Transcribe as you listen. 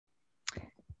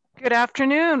Good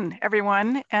afternoon,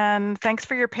 everyone, and thanks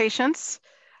for your patience.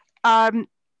 Um,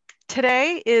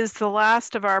 Today is the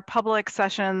last of our public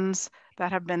sessions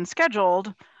that have been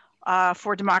scheduled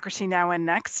for Democracy Now! And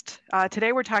Next.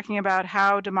 Today we're talking about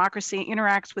how democracy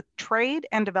interacts with trade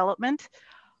and development,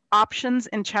 options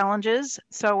and challenges.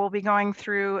 So we'll be going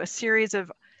through a series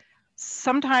of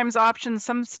sometimes options,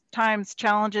 sometimes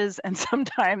challenges, and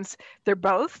sometimes they're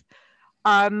both.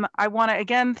 I want to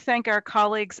again thank our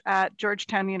colleagues at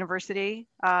Georgetown University,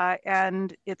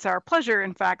 and it's our pleasure,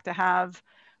 in fact, to have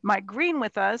Mike Green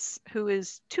with us, who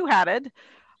is two-hatted.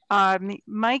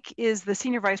 Mike is the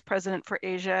Senior Vice President for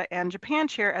Asia and Japan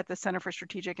Chair at the Center for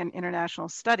Strategic and International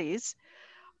Studies,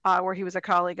 where he was a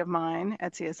colleague of mine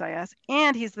at CSIS,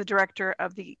 and he's the Director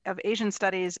of Asian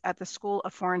Studies at the School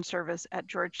of Foreign Service at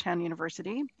Georgetown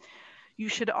University. You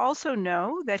should also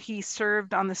know that he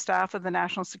served on the staff of the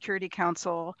National Security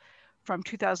Council from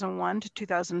 2001 to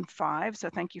 2005, so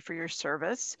thank you for your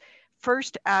service.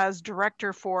 First as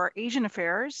Director for Asian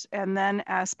Affairs, and then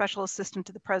as Special Assistant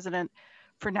to the President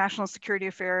for National Security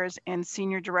Affairs and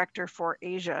Senior Director for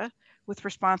Asia, with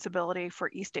responsibility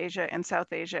for East Asia and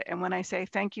South Asia. And when I say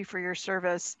thank you for your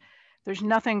service, there's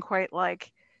nothing quite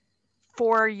like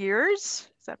 4 years,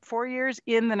 is that 4 years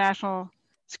in the National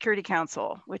Security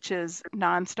Council, which is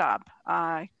nonstop,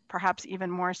 perhaps even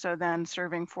more so than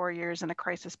serving 4 years in a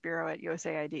crisis bureau at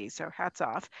USAID. So hats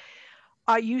off.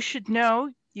 You should know,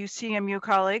 you CMU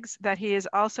colleagues, that he is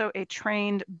also a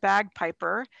trained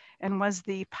bagpiper and was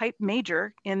the pipe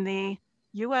major in the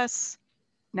US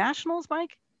Nationals,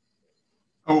 Mike?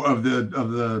 Oh,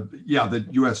 the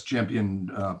U.S.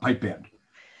 champion pipe band.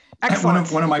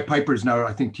 Excellent. One of my pipers now,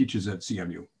 I think, teaches at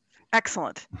CMU.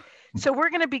 Excellent. So we're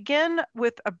going to begin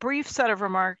with a brief set of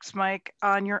remarks, Mike,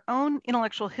 on your own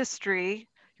intellectual history,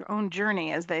 your own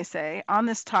journey, as they say, on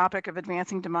this topic of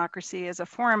advancing democracy as a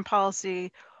foreign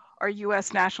policy or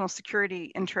U.S. national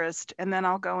security interest. And then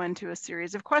I'll go into a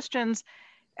series of questions.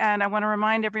 And I want to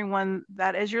remind everyone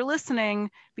that as you're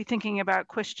listening, be thinking about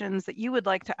questions that you would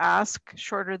like to ask,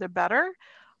 shorter the better,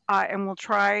 and we'll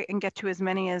try and get to as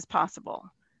many as possible.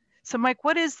 So Mike,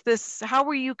 what is this, how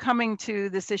were you coming to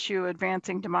this issue of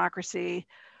advancing democracy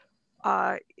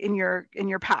in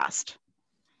your past?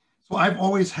 So I've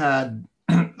always had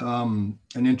an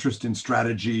interest in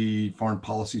strategy, foreign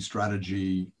policy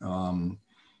strategy,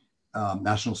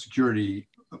 national security,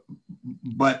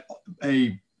 but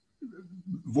a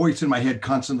voice in my head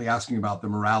constantly asking about the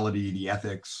morality, the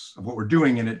ethics of what we're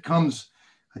doing. And it comes,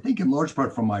 I think, in large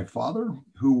part from my father,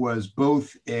 who was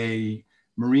both a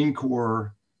Marine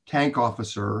Corps tank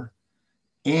officer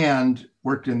and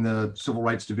worked in the Civil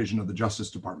Rights Division of the Justice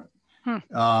Department.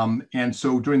 And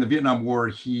so during the Vietnam War,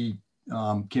 he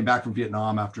came back from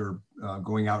Vietnam after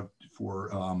going out for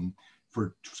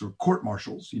sort of court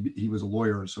martials. He was a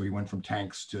lawyer, so he went from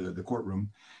tanks to the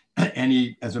courtroom. And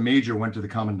he, as a major, went to the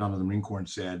commandant of the Marine Corps and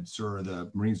said, "Sir,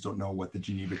 the Marines don't know what the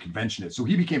Geneva Convention is." So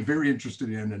he became very interested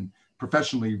in and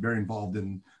professionally very involved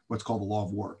in what's called the law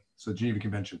of war, so the Geneva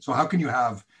Convention. So how can you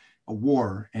have a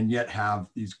war and yet have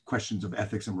these questions of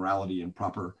ethics and morality and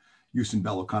proper use and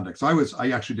bello conduct? So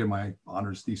I actually did my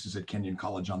honors thesis at Kenyon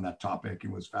College on that topic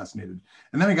and was fascinated.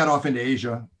 And then I got off into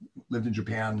Asia, lived in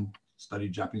Japan,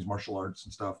 studied Japanese martial arts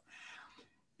and stuff.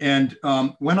 And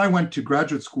when I went to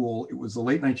graduate school, it was the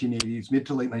late 1980s, mid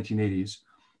to late 1980s.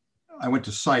 I went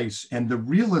to SAIS, and the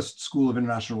Realist School of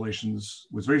International Relations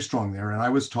was very strong there. And I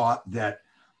was taught that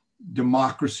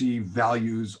democracy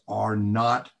values are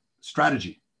not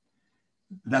strategy.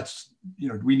 That's,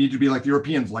 we need to be like the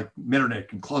Europeans, like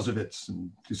Metternich and Clausewitz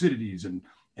and Thucydides, and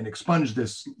expunge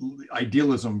this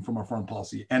idealism from our foreign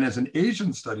policy. And as an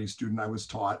Asian studies student, I was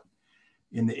taught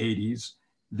in the 80s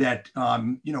that,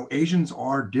 Asians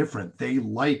are different. They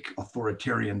like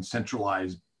authoritarian,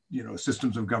 centralized,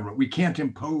 systems of government. We can't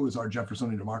impose our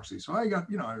Jeffersonian democracy. So I got,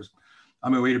 I was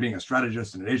on my way to being a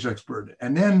strategist and an Asia expert.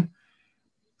 And then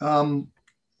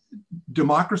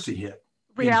democracy hit.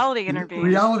 Reality intervened.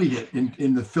 Reality hit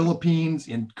in the Philippines,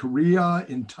 in Korea,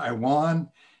 in Taiwan,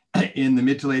 in the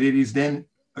mid to late 80s, then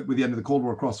with the end of the Cold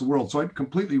War across the world. So it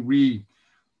completely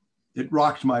it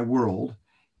rocked my world.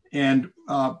 And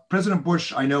President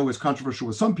Bush, I know, is controversial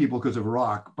with some people because of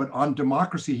Iraq, but on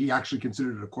democracy, he actually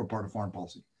considered it a core part of foreign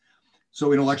policy.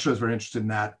 So intellectually, I was very interested in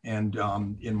that. And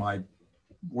in my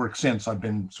work since, I've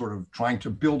been sort of trying to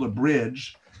build a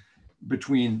bridge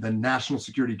between the national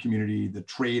security community, the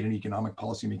trade and economic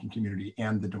policymaking community,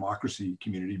 and the democracy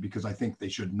community, because I think they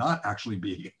should not actually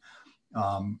be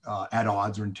at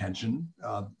odds or in tension.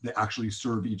 They actually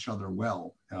serve each other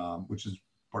well, which is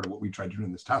part of what we try to do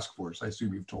in this task force. I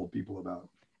assume you've told people about.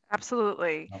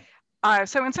 Absolutely.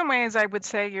 So in some ways, I would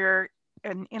say you're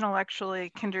an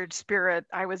intellectually kindred spirit.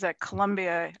 I was at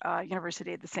Columbia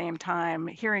University at the same time,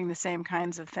 hearing the same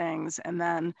kinds of things. And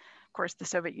then, of course, the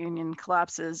Soviet Union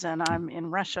collapses, and I'm in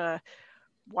Russia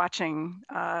watching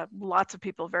lots of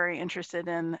people very interested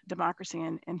in democracy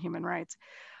and human rights.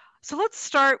 So let's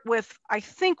start with, I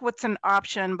think, what's an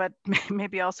option, but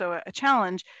maybe also a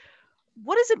challenge.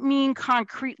 What does it mean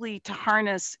concretely to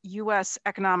harness US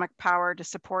economic power to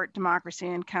support democracy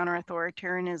and counter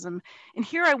authoritarianism? And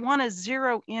here I want to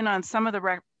zero in on some of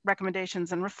the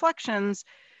recommendations and reflections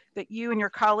that you and your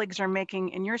colleagues are making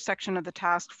in your section of the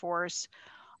task force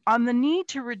on the need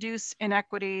to reduce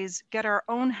inequities, get our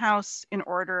own house in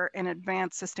order, and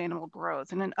advance sustainable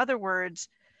growth. And in other words,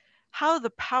 how the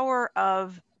power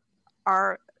of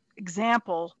our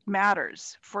example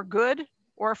matters for good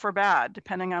or for bad,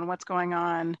 depending on what's going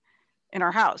on in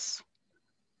our house.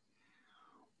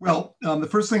 Well, the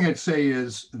first thing I'd say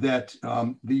is that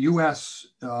the U.S.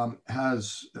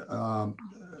 Has, an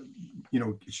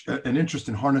interest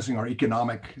in harnessing our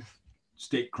economic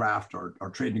statecraft, our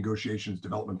trade negotiations,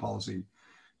 development policy,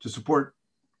 to support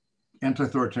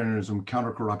anti-authoritarianism,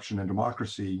 counter-corruption, and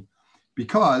democracy,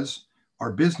 because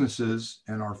our businesses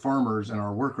and our farmers and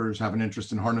our workers have an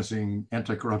interest in harnessing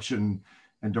anti-corruption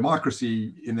and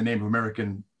democracy in the name of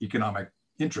American economic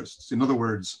interests. In other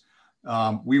words,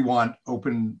 we want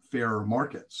open, fair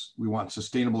markets. We want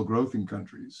sustainable growth in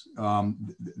countries.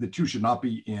 The two should not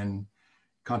be in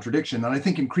contradiction. And I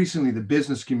think increasingly the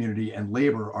business community and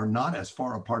labor are not as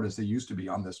far apart as they used to be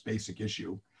on this basic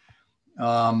issue,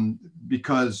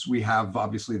 because we have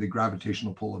obviously the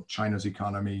gravitational pull of China's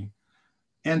economy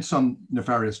and some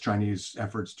nefarious Chinese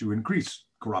efforts to increase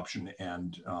corruption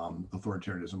and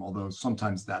authoritarianism, although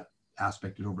sometimes that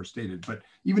aspect is overstated. But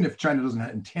even if China doesn't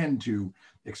intend to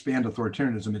expand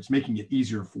authoritarianism, it's making it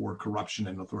easier for corruption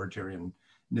and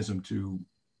authoritarianism to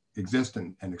exist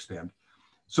and expand.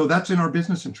 So that's in our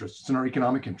business interests, it's in our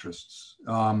economic interests.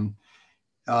 Now,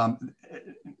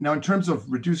 in terms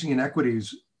of reducing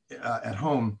inequities at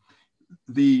home,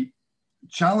 the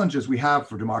challenges we have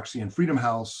for democracy, and Freedom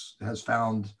House has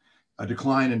found a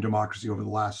decline in democracy over the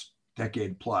last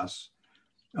decade plus.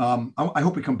 I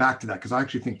hope we come back to that, because I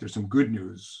actually think there's some good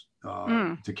news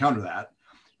to counter that.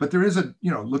 But there is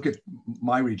look at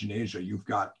my region, Asia. You've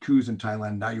got coups in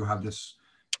Thailand. Now you have this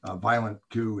violent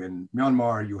coup in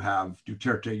Myanmar. You have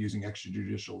Duterte using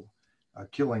extrajudicial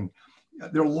killing.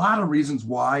 There are a lot of reasons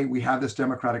why we have this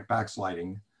democratic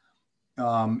backsliding,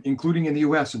 including in the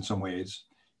US in some ways.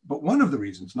 But one of the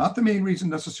reasons, not the main reason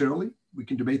necessarily, we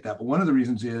can debate that, but one of the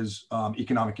reasons is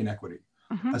economic inequity,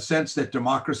 a sense that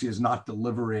democracy is not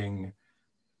delivering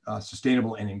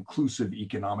sustainable and inclusive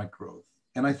economic growth.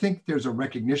 And I think there's a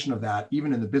recognition of that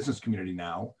even in the business community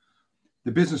now.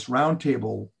 The Business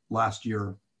Roundtable last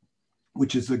year,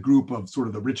 which is the group of sort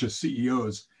of the richest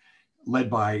CEOs led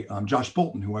by Josh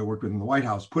Bolton, who I worked with in the White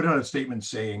House, put out a statement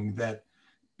saying that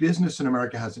business in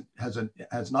America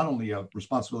has not only a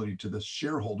responsibility to the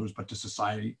shareholders, but to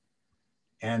society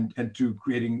and to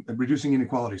reducing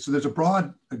inequality. So there's a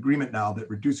broad agreement now that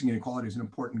reducing inequality is an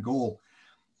important goal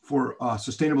for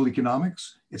sustainable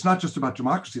economics. It's not just about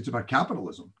democracy, it's about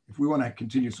capitalism. If we want to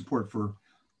continue support for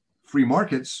free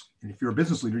markets, and if you're a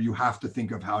business leader, you have to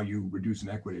think of how you reduce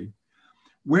inequity.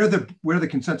 Where the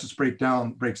consensus breaks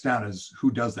down is who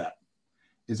does that.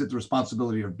 Is it the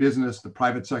responsibility of business, the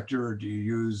private sector? Or do you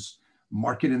use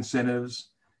market incentives,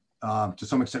 to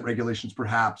some extent regulations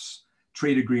perhaps,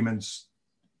 trade agreements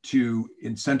to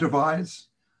incentivize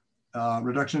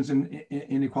reductions in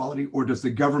inequality? Or does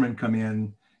the government come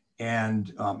in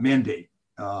and mandate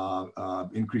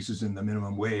increases in the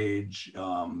minimum wage,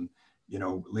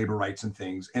 labor rights and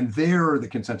things? And there the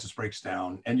consensus breaks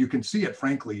down. And you can see it,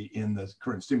 frankly, in the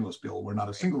current stimulus bill, where not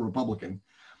a single Republican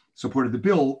supported the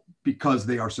bill because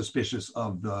they are suspicious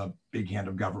of the big hand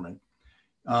of government.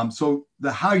 So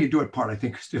the how you do it part, I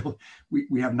think still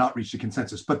we have not reached a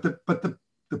consensus. But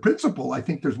the principle, I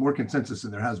think there's more consensus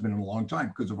than there has been in a long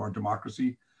time, because of our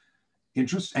democracy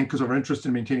interests and because of our interest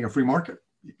in maintaining a free market.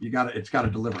 It's got to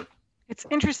deliver. It's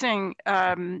interesting.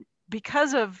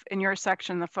 Because of, in your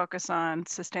section, the focus on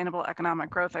sustainable economic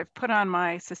growth, I've put on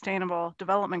my sustainable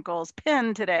development goals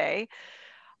pin today,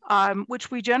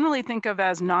 which we generally think of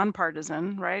as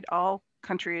nonpartisan, right? All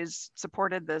countries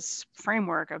supported this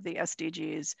framework of the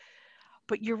SDGs.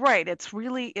 But you're right, it's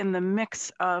really in the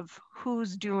mix of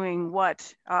who's doing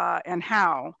what and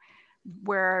how,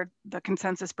 where the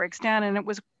consensus breaks down. And it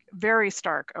was very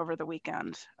stark over the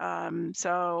weekend.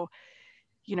 So,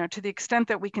 to the extent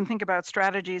that we can think about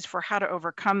strategies for how to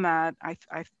overcome that,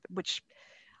 which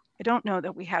I don't know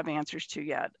that we have answers to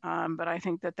yet, but I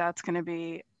think that that's going to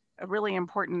be a really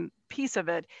important piece of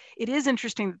it. It is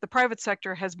interesting that the private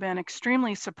sector has been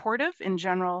extremely supportive in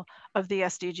general of the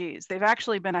SDGs. They've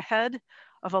actually been ahead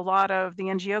of a lot of the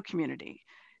NGO community.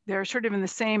 They're sort of in the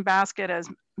same basket as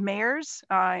mayors,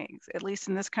 at least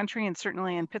in this country and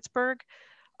certainly in Pittsburgh,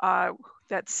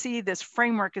 that see this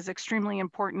framework as extremely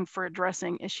important for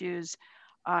addressing issues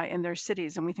in their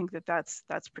cities. And we think that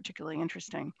that's particularly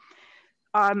interesting.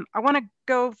 I want to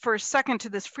go for a second to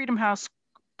this Freedom House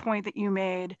point that you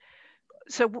made.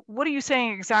 So what are you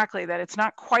saying exactly? That it's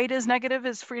not quite as negative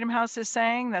as Freedom House is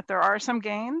saying, that there are some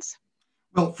gains?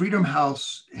 Well, Freedom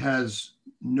House has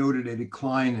noted a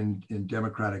decline in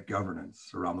democratic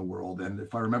governance around the world. And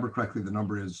if I remember correctly, the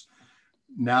number is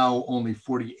now only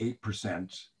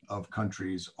 48% of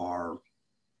countries are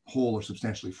whole or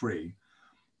substantially free.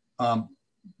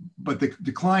 But the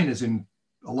decline is in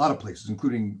a lot of places,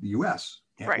 including the US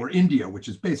right. or India, which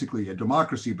is basically a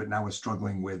democracy, but now is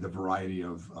struggling with a variety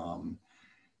of,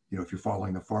 if you're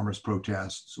following the farmers'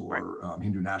 protests or right.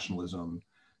 Hindu nationalism,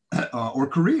 or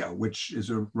Korea, which is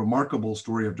a remarkable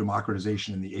story of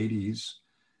democratization in the 80s,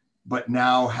 but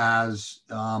now has,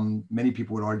 many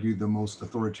people would argue, the most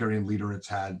authoritarian leader it's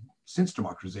had since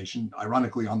democratization,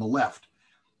 ironically on the left,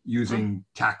 using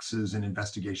taxes and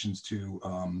investigations to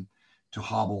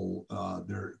hobble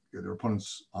their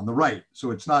opponents on the right.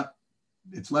 So it's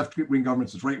left-wing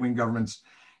governments, it's right-wing governments,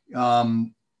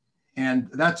 and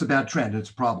that's a bad trend. It's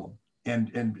a problem,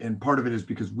 and part of it is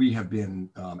because we have been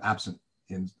absent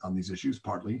on these issues,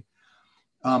 partly.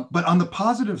 But on the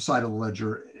positive side of the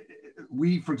ledger,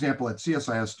 we, for example, at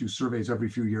CSIS do surveys every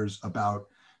few years about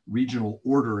regional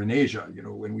order in Asia.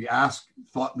 When we ask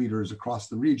thought leaders across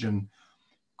the region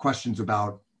questions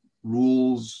about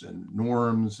rules and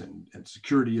norms and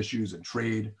security issues and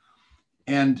trade.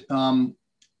 And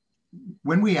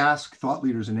when we ask thought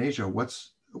leaders in Asia,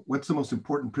 what's the most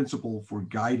important principle for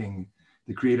guiding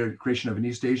the creation of an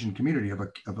East Asian community, of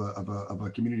a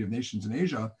community of nations in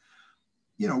Asia,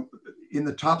 in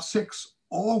the top 6,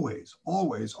 always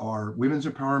are women's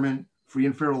empowerment, free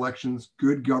and fair elections,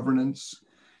 good governance.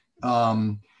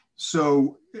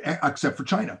 So, except for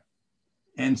China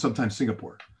and sometimes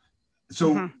Singapore.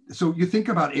 So, so you think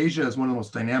about Asia as one of the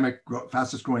most dynamic,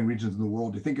 fastest growing regions in the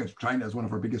world. You think of China as one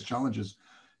of our biggest challenges.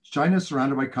 China is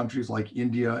surrounded by countries like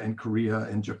India and Korea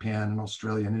and Japan and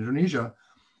Australia and Indonesia,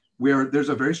 where there's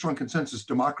a very strong consensus.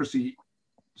 Democracy,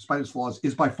 despite its flaws,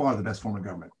 is by far the best form of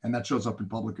government, and that shows up in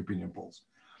public opinion polls.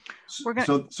 So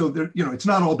there, it's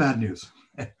not all bad news.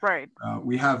 Right.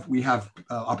 We have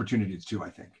opportunities too, I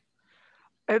think.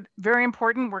 Very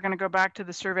important. We're going to go back to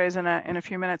the surveys in a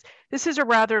few minutes. This is a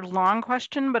rather long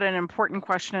question, but an important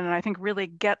question, and I think really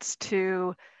gets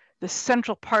to the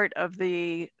central part of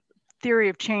the theory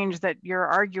of change that you're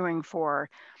arguing for.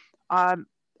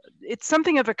 It's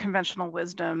something of a conventional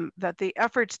wisdom that the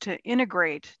efforts to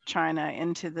integrate China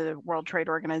into the World Trade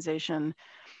Organization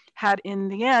had, in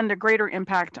the end, a greater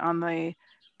impact on the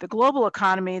global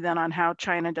economy than on how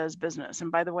China does business.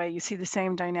 And by the way, you see the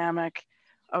same dynamic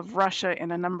of Russia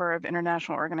in a number of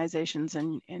international organizations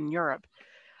in Europe.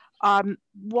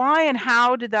 Why and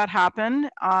how did that happen?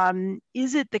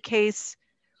 Is it the case,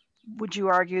 would you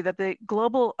argue, that the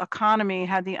global economy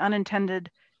had the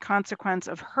unintended consequence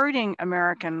of hurting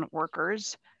American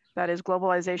workers, that is,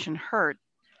 globalization hurt?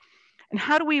 And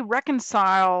how do we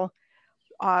reconcile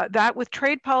that with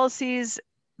trade policies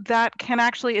that can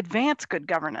actually advance good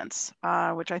governance,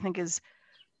 which I think is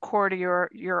core to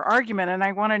your argument? And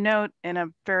I want to note, in a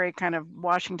very kind of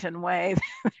Washington way,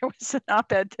 there was an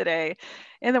op-ed today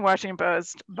in the Washington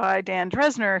Post by Dan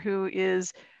Dresner, who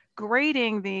is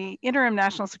grading the interim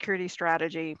national security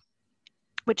strategy,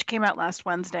 which came out last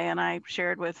Wednesday, and I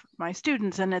shared with my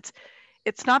students. And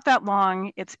it's not that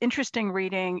long. It's interesting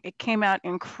reading. It came out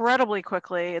incredibly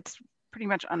quickly. It's pretty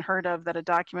much unheard of that a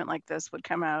document like this would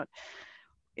come out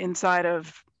inside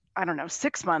of,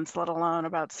 6 months, let alone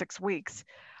about 6 weeks.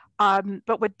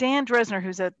 But what Dan Dresner,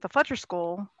 who's at the Fletcher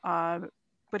School,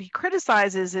 what he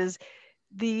criticizes is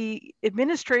the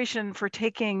administration for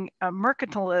taking a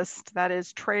mercantilist, that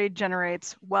is, trade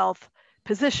generates wealth,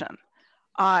 position.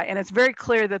 And it's very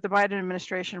clear that the Biden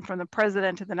administration, from the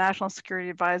president to the national security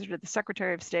advisor to the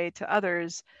secretary of state to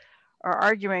others, are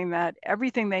arguing that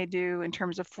everything they do in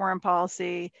terms of foreign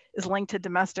policy is linked to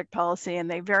domestic policy, and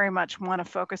they very much want to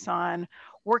focus on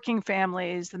working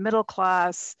families, the middle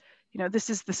class.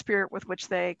 This is the spirit with which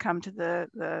they come to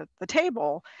the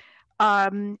table.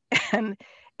 And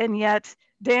yet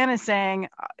Dan is saying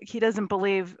he doesn't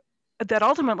believe that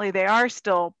ultimately they are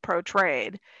still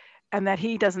pro-trade, and that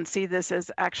he doesn't see this as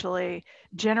actually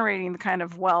generating the kind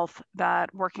of wealth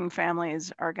that working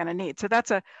families are going to need. So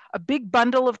that's a big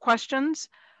bundle of questions.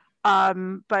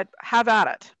 but have at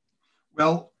it.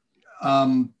 Well,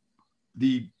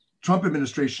 the Trump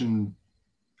administration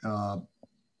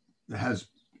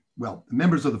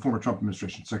members of the former Trump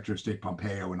administration, Secretary of State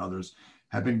Pompeo and others,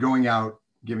 have been going out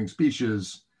giving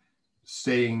speeches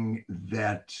saying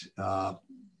that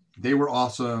they were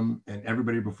awesome and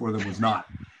everybody before them was not.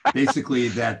 Basically,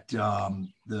 that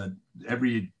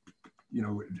every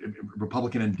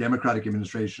Republican and Democratic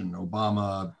administration,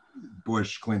 Obama,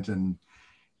 Bush, Clinton,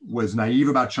 was naive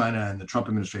about China, and the Trump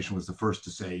administration was the first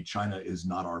to say China is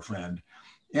not our friend.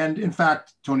 And in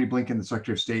fact, Tony Blinken, the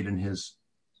Secretary of State, in his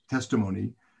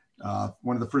testimony,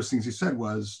 one of the first things he said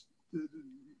was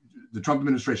the Trump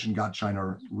administration got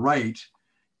China right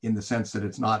in the sense that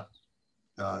it's not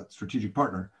a strategic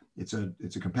partner, it's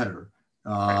a competitor.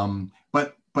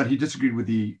 But he disagreed with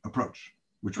the approach,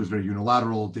 which was very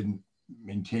unilateral, didn't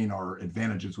maintain our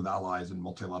advantages with allies and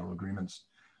multilateral agreements.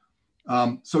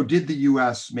 So did the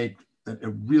US make a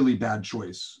really bad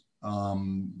choice,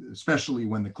 especially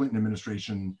when the Clinton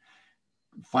administration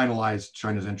finalized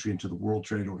China's entry into the World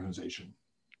Trade Organization,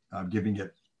 giving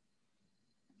it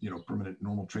permanent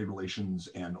normal trade relations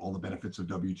and all the benefits of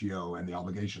WTO and the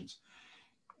obligations.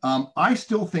 I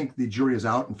still think the jury is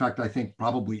out. In fact, I think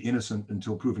probably innocent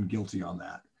until proven guilty on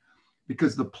that,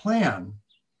 because the plan,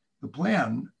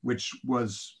 which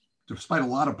was, despite a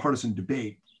lot of partisan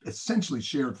debate, essentially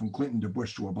shared from Clinton to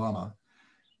Bush to Obama,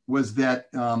 was that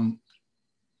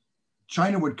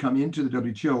China would come into the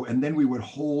WTO and then we would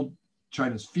hold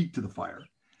China's feet to the fire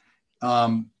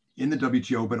in the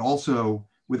WTO, but also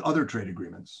with other trade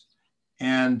agreements.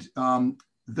 And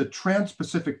the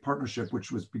Trans-Pacific Partnership,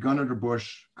 which was begun under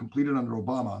Bush, completed under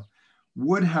Obama,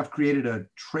 would have created a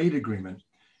trade agreement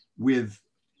with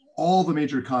all the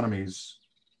major economies,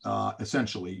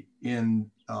 essentially, in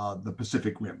the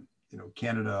Pacific Rim,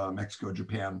 Canada, Mexico,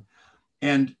 Japan.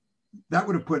 And that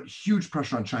would have put huge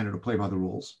pressure on China to play by the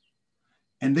rules.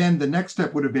 And then the next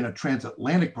step would have been a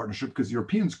transatlantic partnership, because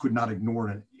Europeans could not ignore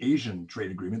an Asian trade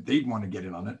agreement. They'd want to get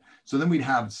in on it. So then we'd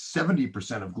have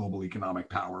 70% of global economic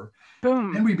power.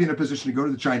 Boom. Then we'd be in a position to go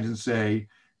to the Chinese and say,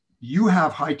 you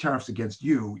have high tariffs against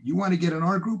you. You want to get in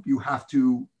our group, you have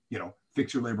to,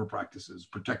 fix your labor practices,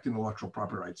 protect intellectual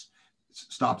property rights,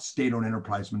 stop state-owned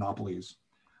enterprise monopolies.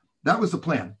 That was the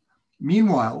plan.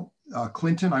 Meanwhile,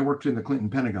 Clinton, I worked in the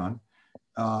Clinton Pentagon,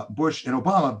 Bush and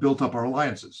Obama built up our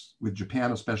alliances with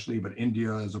Japan especially, but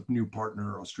India as a new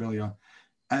partner, Australia,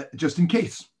 just in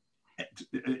case.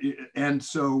 And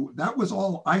so that was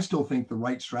all, I still think, the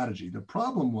right strategy. The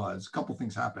problem was, a couple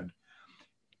things happened.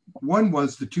 One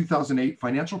was the 2008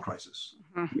 financial crisis.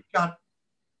 Mm-hmm. We got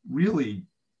really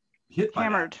hit by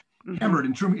hammered. That. Mm-hmm. Hammered,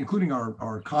 including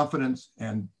our confidence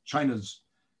and China's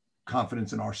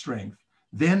confidence in our strength.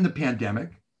 Then the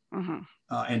pandemic. Mm-hmm.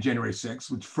 And January 6th,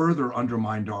 which further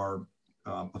undermined our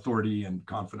authority and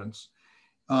confidence.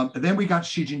 And then we got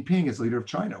Xi Jinping as leader of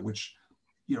China, which,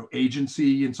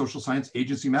 agency in social science,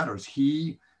 agency matters.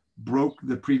 He broke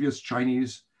the previous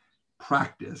Chinese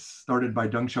practice started by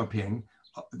Deng Xiaoping,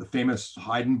 the famous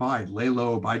hide and bide, lay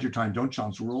low, bide your time, don't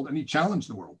challenge the world. And he challenged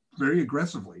the world very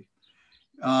aggressively.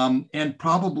 And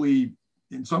probably,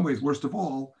 in some ways, worst of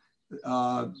all,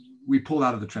 we pulled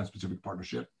out of the Trans-Pacific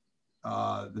Partnership.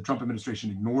 The Trump administration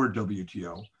ignored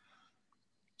WTO.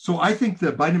 So I think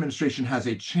the Biden administration has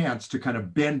a chance to kind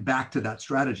of bend back to that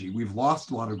strategy. We've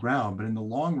lost a lot of ground, but in the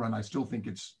long run, I still think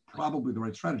it's probably the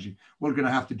right strategy. We're going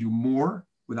to have to do more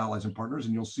with allies and partners.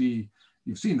 And you've seen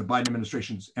the Biden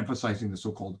administration's emphasizing the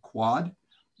so-called Quad,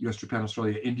 US, Japan,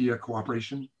 Australia, India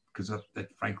cooperation, because that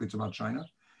frankly, it's about China,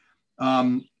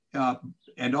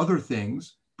 and other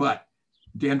things. But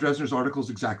Dan Dresner's article is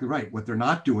exactly right. What they're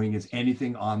not doing is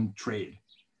anything on trade.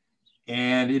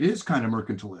 And it is kind of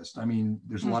mercantilist. I mean,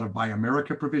 there's a lot of Buy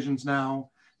America provisions now.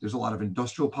 There's a lot of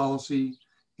industrial policy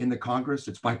in the Congress.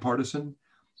 It's bipartisan.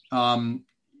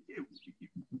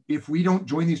 If we don't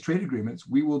join these trade agreements,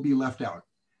 we will be left out.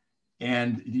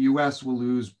 And the US will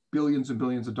lose billions and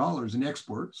billions of dollars in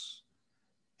exports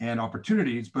and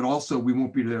opportunities, but also we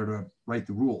won't be there to write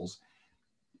the rules.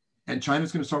 And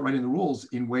China's going to start writing the rules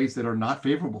in ways that are not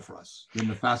favorable for us in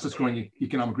the fastest growing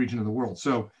economic region in the world.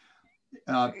 So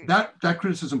that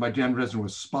criticism by Dan Dresner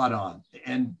was spot on.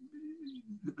 And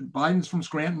Biden's from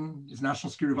Scranton, his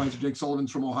national security advisor, Jake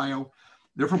Sullivan's from Ohio.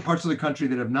 They're from parts of the country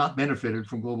that have not benefited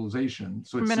from globalization.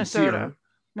 So it's Minnesota.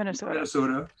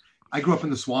 I grew up in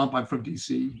the swamp. I'm from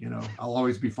DC. I'll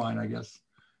always be fine, I guess,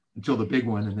 until the big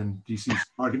one. And then DC's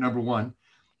target number one.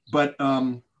 But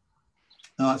so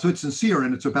it's sincere,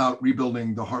 and it's about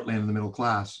rebuilding the heartland of the middle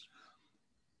class.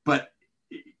 But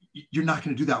you're not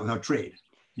going to do that without trade.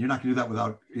 You're not going to do that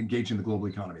without engaging the global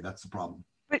economy. That's the problem.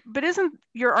 But isn't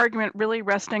your argument really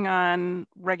resting on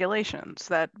regulations,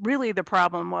 that really the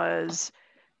problem was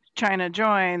China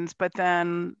joins, but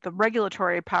then the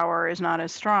regulatory power is not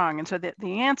as strong? And so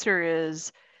the answer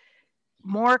is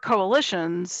more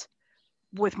coalitions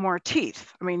with more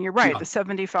teeth. I mean, you're right, Yeah. the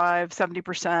 75,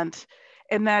 70%.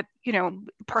 And that,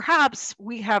 perhaps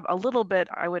we have a little bit,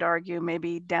 I would argue,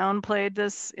 maybe downplayed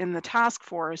this in the task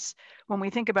force when we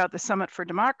think about the Summit for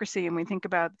Democracy and we think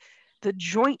about the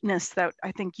jointness that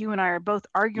I think you and I are both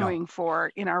arguing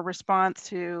for in our response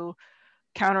to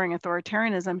countering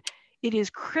authoritarianism. It is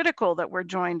critical that we're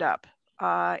joined up.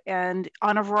 And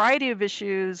on a variety of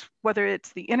issues, whether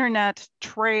it's the internet,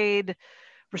 trade,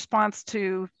 response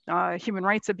to human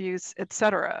rights abuse, et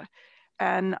cetera.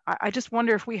 And I just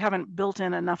wonder if we haven't built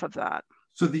in enough of that.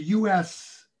 So the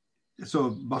US,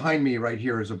 so behind me right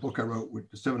here is a book I wrote with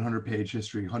a 700-page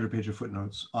history, 100-page of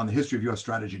footnotes on the history of US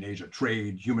strategy in Asia,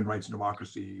 trade, human rights and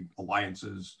democracy,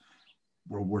 alliances,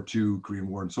 World War II, Korean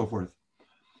War, and so forth.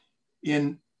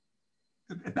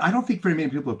 I don't think very many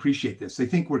people appreciate this. They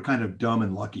think we're kind of dumb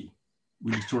and lucky.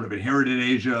 We just sort of inherited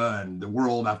Asia and the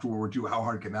world after World War II. How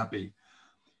hard can that be?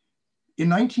 In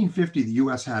 1950, the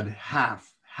US had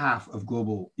half of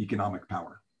global economic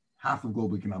power, half of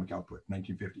global economic output in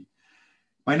 1950.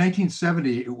 By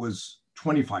 1970, it was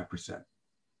 25%.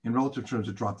 In relative terms,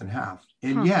 it dropped in half.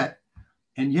 And yet,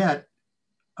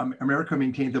 America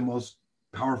maintained the most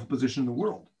powerful position in the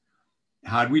world.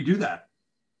 How did we do that?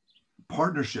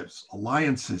 Partnerships,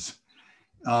 alliances,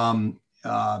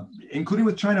 including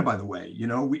with China, by the way.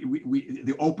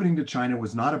 The opening to China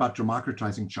was not about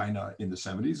democratizing China in the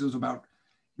 70s. It was about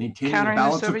maintaining the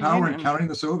balance of power and countering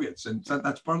the Soviets. And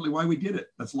that's partly why we did it.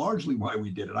 That's largely why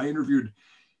we did it. I interviewed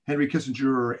Henry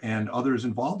Kissinger and others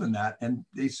involved in that, and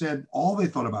they said all they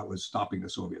thought about was stopping the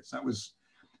Soviets. That was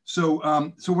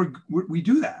so. We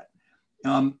do that.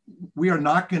 We are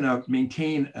not going to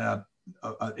maintain an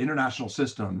international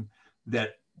system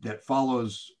that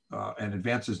follows and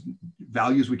advances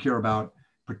values we care about,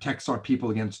 protects our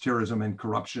people against terrorism and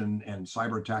corruption and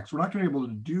cyber attacks. We're not going to be able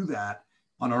to do that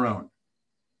on our own.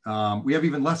 We have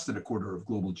even less than a quarter of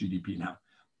global GDP now.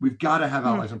 We've got to have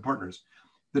allies and partners.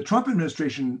 The Trump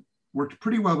administration worked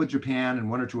pretty well with Japan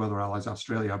and one or two other allies,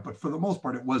 Australia, but for the most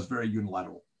part, it was very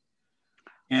unilateral.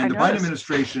 And the Biden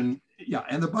administration,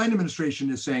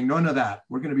 is saying, none of that.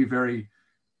 We're going to be very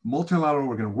multilateral.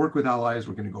 We're going to work with allies.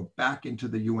 We're going to go back into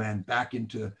the UN, back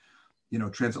into,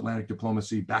 transatlantic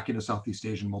diplomacy, back into Southeast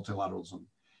Asian multilateralism.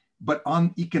 But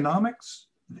on economics,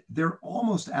 they're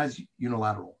almost as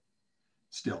unilateral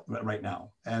still right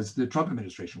now as the Trump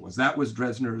administration was. That was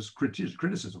Dresner's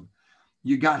criticism.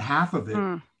 You got half of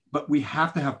it, but we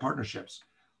have to have partnerships.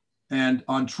 And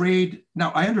on trade,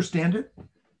 now I understand it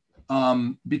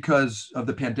because of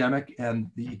the pandemic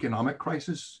and the economic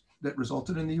crisis that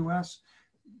resulted in the US.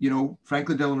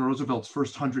 Franklin Delano Roosevelt's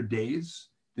first 100 days,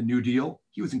 the New Deal,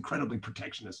 he was incredibly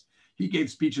protectionist. He gave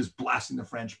speeches blasting the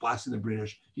French, blasting the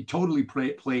British. He totally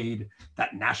played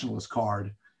that nationalist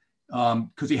card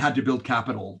because he had to build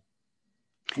capital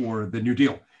for the New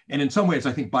Deal. And in some ways,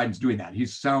 I think Biden's doing that. He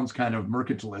sounds kind of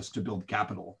mercantilist to build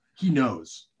capital. He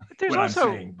knows There's what also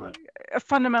I'm saying, but a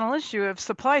fundamental issue of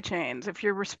supply chains. If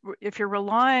you're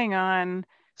relying on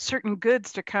certain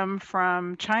goods to come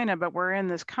from China, but we're in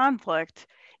this conflict,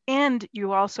 and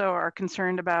you also are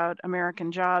concerned about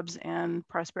American jobs and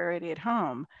prosperity at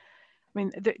home, I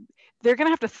mean, they're going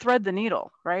to have to thread the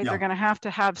needle, right? Yeah. They're going to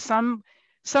have some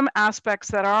aspects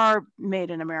that are made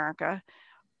in America,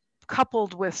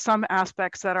 coupled with some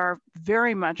aspects that are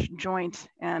very much joint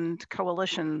and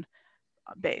coalition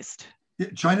based.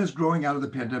 China's growing out of the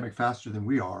pandemic faster than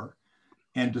we are.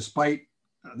 And despite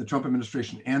the Trump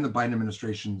administration and the Biden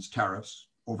administration's tariffs,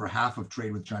 over half of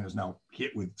trade with China is now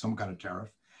hit with some kind of tariff.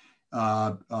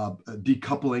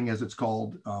 Decoupling, as it's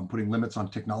called, putting limits on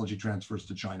technology transfers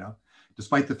to China,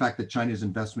 despite the fact that China's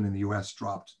investment in the US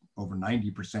dropped over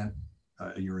 90%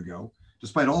 a year ago.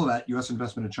 Despite all of that, US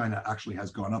investment in China actually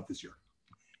has gone up this year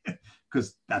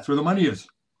because that's where the money is.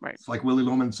 Right. It's like Willie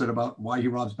Loman said about why he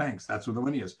robs banks. That's where the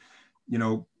money is.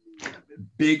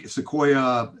 Big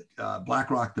Sequoia,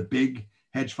 BlackRock, the big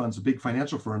hedge funds, the big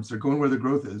financial firms, they're going where the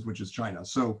growth is, which is China.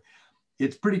 So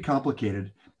it's pretty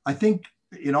complicated. I think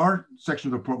in our section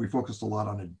of the report, we focused a lot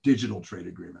on a digital trade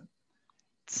agreement.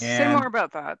 Say more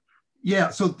about that. Yeah,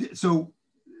 so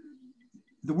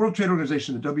the World Trade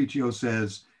Organization, the WTO,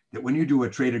 says that when you do a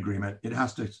trade agreement, it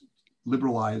has to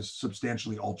liberalize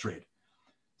substantially all trade.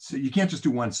 So you can't just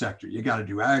do one sector. You got to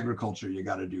do agriculture, you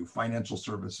got to do financial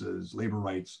services, labor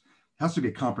rights. It has to be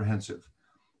comprehensive.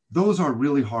 Those are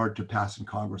really hard to pass in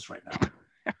Congress right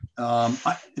now.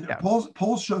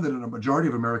 Polls show that a majority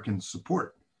of Americans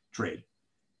support trade.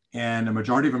 And a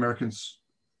majority of Americans,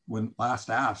 when last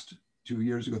asked 2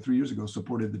 years ago, 3 years ago,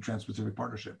 supported the Trans-Pacific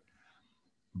Partnership.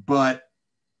 But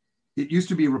it used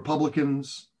to be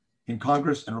Republicans in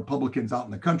Congress and Republicans out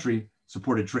in the country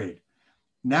supported trade.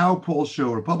 Now polls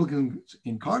show Republicans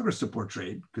in Congress support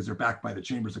trade because they're backed by the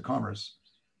chambers of commerce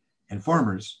and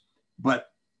farmers,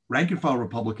 but rank and file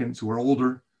Republicans who are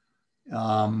older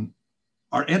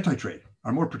are anti-trade,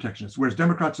 are more protectionist, whereas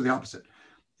Democrats are the opposite.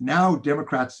 Now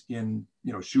Democrats in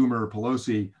Schumer,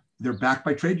 Pelosi, they're backed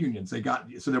by trade unions.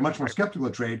 So they're much more skeptical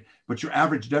of trade, but your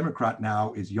average Democrat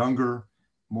now is younger,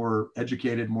 more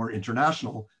educated, more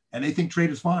international, and they think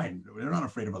trade is fine. They're not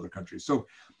afraid of other countries. So,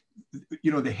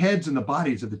 the heads and the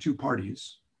bodies of the two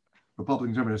parties,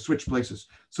 Republicans are going to switch places.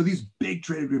 So these big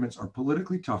trade agreements are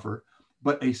politically tougher,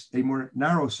 but a more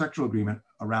narrow sectoral agreement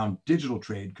around digital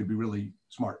trade could be really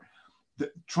smart.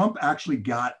 Trump actually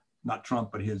got, not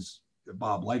Trump, but his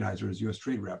Bob Lighthizer, his US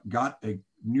trade rep, got a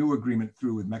new agreement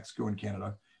through with Mexico and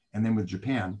Canada, and then with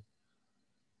Japan,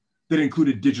 that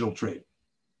included digital trade.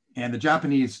 And the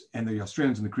Japanese and the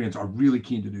Australians and the Koreans are really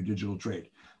keen to do digital trade.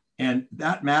 And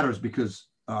that matters because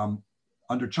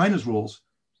under China's rules,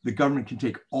 the government can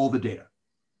take all the data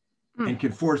and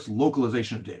can force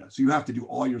localization of data. So you have to do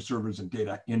all your servers and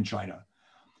data in China.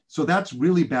 So that's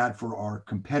really bad for our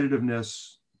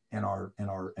competitiveness and our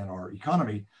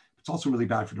economy. It's also really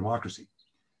bad for democracy.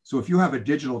 So if you have a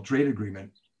digital trade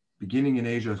agreement beginning in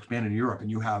Asia, expanding in Europe, and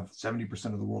you have 70%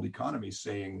 of the world economy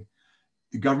saying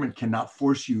the government cannot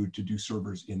force you to do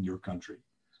servers in your country.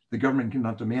 The government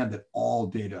cannot demand that all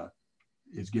data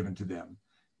is given to them.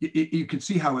 You can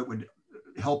see how it would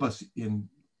help us in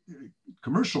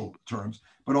commercial terms,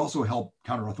 but also help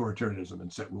counter authoritarianism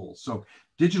and set rules. So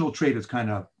digital trade is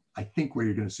kind of, I think, where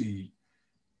you're going to see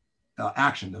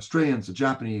action. The Australians, the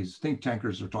Japanese think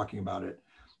tankers are talking about it.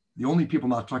 The only people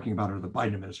not talking about it are the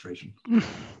Biden administration.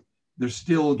 They're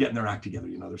still getting their act together.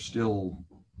 They're still,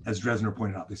 as Dresner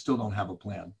pointed out, they still don't have a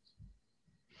plan.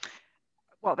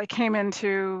 Well, they came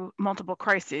into multiple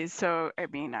crises. So, I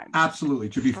mean, absolutely.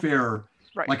 To be fair,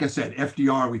 right. Like I said,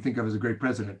 FDR, we think of as a great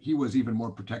president. He was even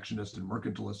more protectionist and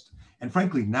mercantilist and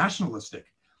frankly, nationalistic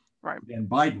than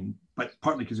Biden, but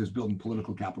partly because he was building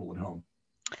political capital at home.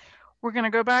 We're going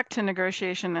to go back to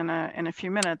negotiation in a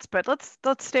few minutes, but let's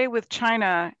stay with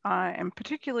China and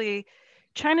particularly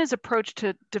China's approach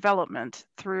to development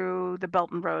through the Belt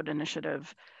and Road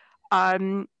Initiative.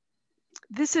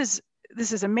 This is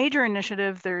a major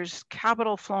initiative. There's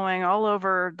capital flowing all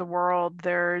over the world.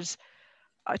 There's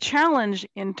a challenge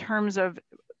in terms of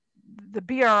the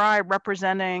BRI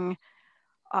representing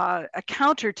a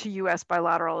counter to U.S.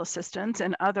 bilateral assistance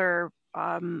and other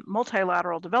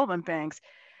multilateral development banks.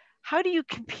 How do you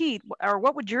compete, or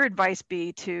what would your advice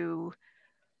be to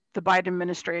the Biden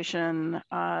administration,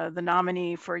 the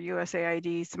nominee for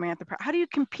USAID, Samantha Power? How do you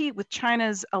compete with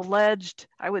China's alleged,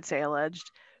 I would say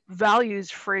alleged,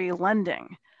 values-free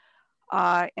lending?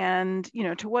 And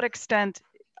to what extent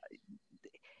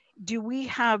do we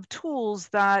have tools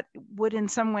that would in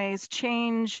some ways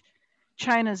change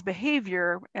China's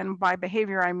behavior? And by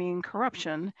behavior, I mean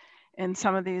corruption in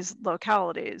some of these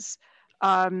localities.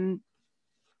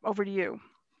 Over to you.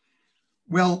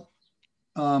 Well,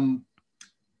 one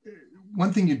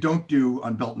thing you don't do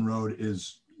on Belt and Road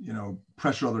is,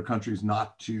 pressure other countries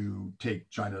not to take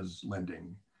China's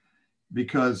lending,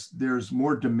 because there's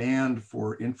more demand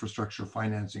for infrastructure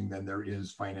financing than there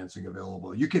is financing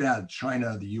available. You could add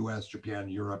China, the US, Japan,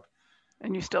 Europe.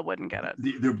 And you still wouldn't get it.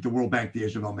 The World Bank, the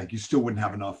Asian Development Bank, you still wouldn't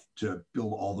have enough to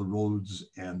build all the roads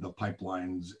and the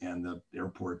pipelines and the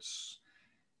airports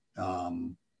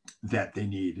that they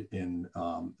need in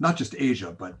not just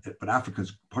Asia, but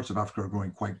parts of Africa are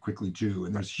growing quite quickly too.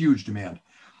 And there's huge demand.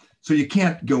 So you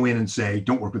can't go in and say,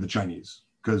 don't work with the Chinese,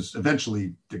 because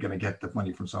eventually they're going to get the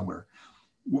money from somewhere.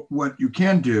 What you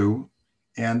can do,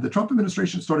 and the Trump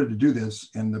administration started to do this,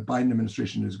 and the Biden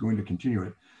administration is going to continue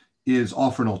it, is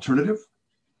offer an alternative.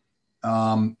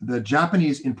 The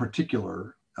Japanese in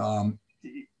particular, around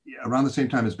the same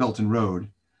time as Belt and Road,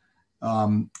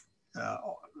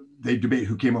 they debate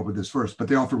who came up with this first, but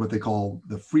they offer what they call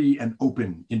the free and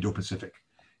open Indo-Pacific,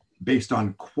 based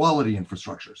on quality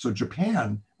infrastructure. So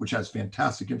Japan, which has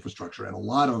fantastic infrastructure and a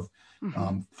lot of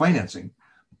financing,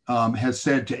 has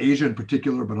said to Asia in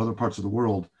particular, but other parts of the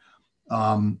world,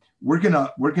 we're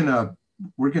gonna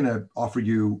offer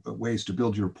you ways to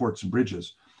build your ports and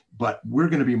bridges, but we're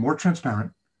going to be more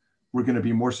transparent. We're going to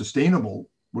be more sustainable.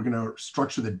 We're going to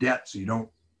structure the debt so you don't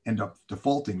end up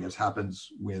defaulting, as happens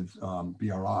with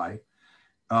BRI.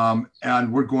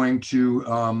 And we're going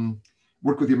to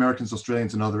work with the Americans,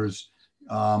 Australians, and others.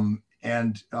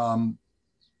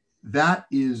 that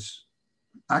is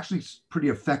actually pretty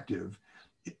effective.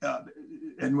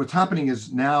 And what's happening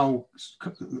is now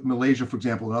Malaysia, for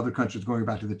example, and other countries going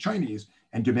back to the Chinese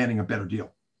and demanding a better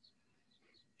deal.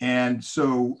 And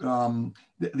so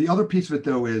the other piece of it,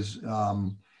 though, is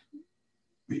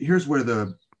here's where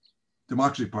the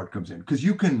democracy part comes in, because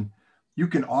you can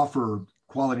offer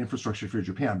quality infrastructure for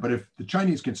Japan, but if the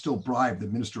Chinese can still bribe the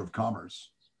Minister of Commerce,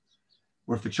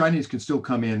 or if the Chinese can still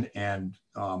come in and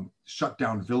shut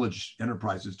down village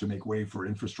enterprises to make way for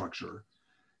infrastructure,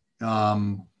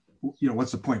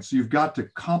 what's the point? So you've got to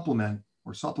complement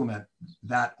or supplement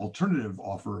that alternative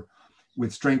offer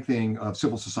with strengthening of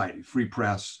civil society, free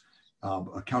press,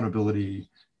 accountability.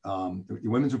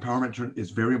 Women's empowerment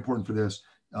is very important for this.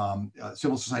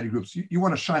 Civil society groups, you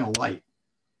want to shine a light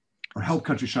or help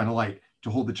countries shine a light to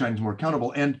hold the Chinese more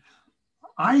accountable. And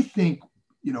I think,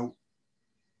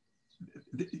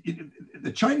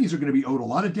 the Chinese are going to be owed a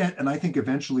lot of debt. And I think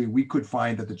eventually we could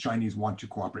find that the Chinese want to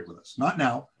cooperate with us. Not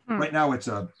now. Right now, it's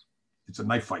a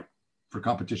knife fight for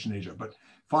competition in Asia. But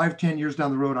 5-10 years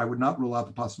down the road, I would not rule out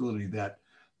the possibility that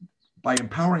by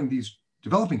empowering these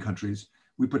developing countries,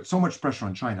 we put so much pressure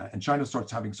on China, and China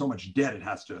starts having so much debt it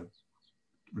has to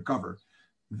recover,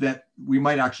 that we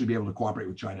might actually be able to cooperate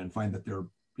with China and find that their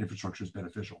infrastructure is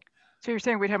beneficial. So you're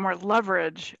saying we'd have more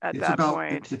leverage at that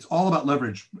point? It's all about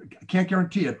leverage. I can't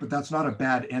guarantee it, but that's not a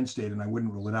bad end state, and I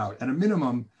wouldn't rule it out. At a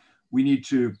minimum, we need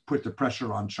to put the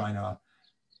pressure on China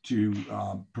to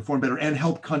perform better and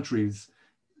help countries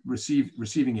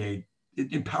receiving aid,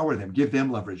 empower them, give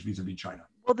them leverage vis-a-vis China.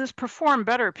 Well, this perform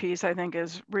better piece, I think,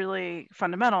 is really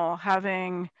fundamental.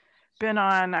 Having been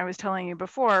on, I was telling you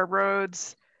before,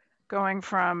 roads going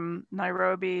from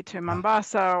Nairobi to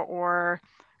Mombasa or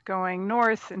going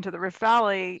north into the Rift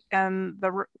Valley, and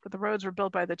the roads were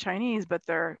built by the Chinese, but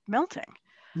they're melting.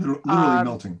 Literally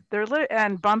melting.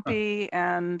 And bumpy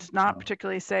and not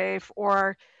particularly safe.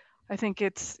 Or I think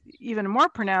it's even more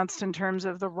pronounced in terms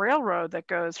of the railroad that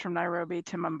goes from Nairobi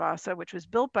to Mombasa, which was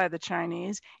built by the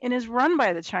Chinese and is run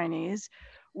by the Chinese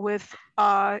with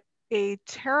a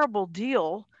terrible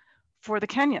deal for the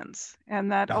Kenyans.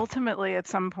 And that ultimately at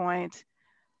some point,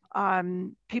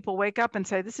 people wake up and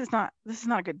say, this is not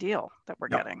a good deal that we're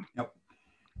getting. Yep.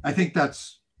 I think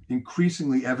that's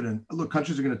increasingly evident. Look,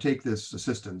 countries are going to take this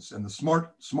assistance, and the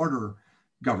smarter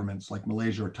governments like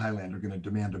Malaysia or Thailand are going to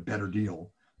demand a better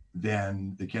deal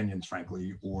than the Kenyans,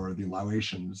 frankly, or the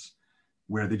Laotians,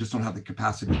 where they just don't have the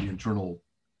capacity, the internal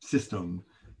system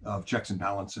of checks and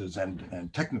balances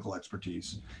and technical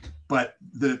expertise. But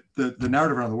the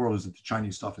narrative around the world is that the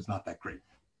Chinese stuff is not that great.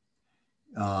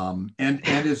 And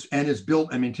is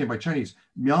built and maintained by Chinese.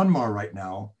 Myanmar right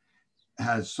now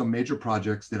has some major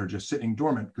projects that are just sitting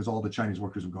dormant because all the Chinese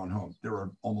workers have gone home. There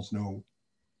are almost no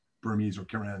Burmese or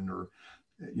Karen or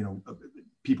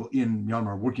people in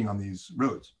Myanmar working on these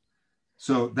roads.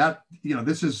 So that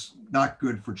this is not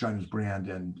good for China's brand,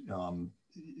 and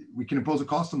we can impose a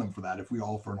cost on them for that if we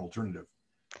offer an alternative.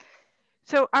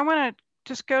 So I want to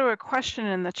just go to a question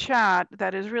in the chat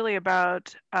that is really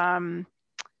about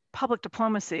public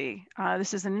diplomacy.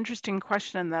 This is an interesting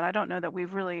question that I don't know that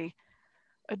we've really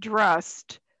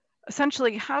addressed.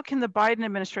 Essentially, how can the Biden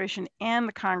administration and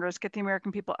the Congress get the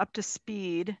American people up to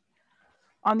speed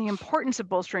on the importance of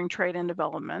bolstering trade and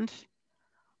development,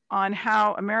 on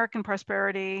how American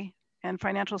prosperity and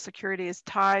financial security is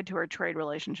tied to our trade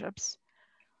relationships,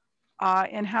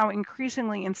 and how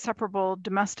increasingly inseparable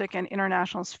domestic and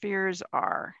international spheres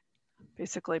are?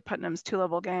 Basically, Putnam's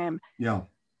two-level game. Yeah.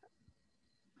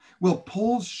 Well,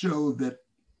 polls show that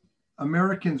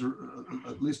Americans, or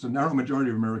at least a narrow majority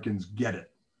of Americans, get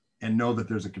it and know that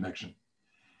there's a connection.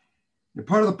 And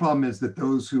part of the problem is that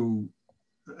those who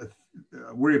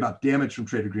worry about damage from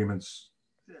trade agreements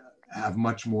have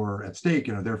much more at stake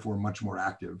and are therefore much more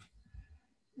active.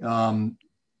 And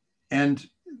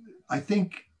I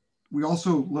think we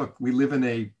also, we live in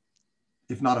a,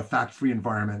 if not a fact-free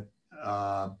environment,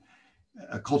 a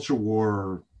culture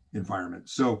war environment.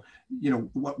 So,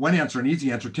 one answer, an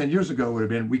easy answer 10 years ago would have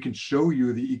been, we can show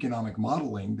you the economic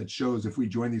modeling that shows if we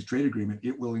join these trade agreements,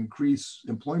 it will increase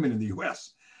employment in the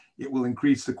US. It will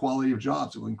increase the quality of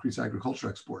jobs. It will increase agriculture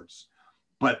exports.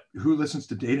 But who listens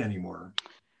to data anymore?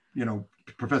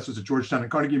 Professors at Georgetown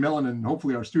and Carnegie Mellon, and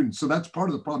hopefully our students. So that's part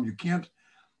of the problem. You can't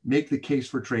make the case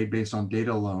for trade based on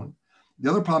data alone.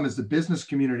 The other problem is the business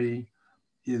community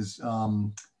is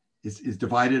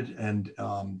divided and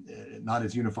not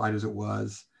as unified as it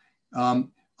was.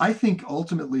 I think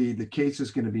ultimately the case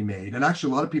is going to be made, and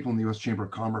actually a lot of people in the US Chamber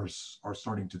of Commerce are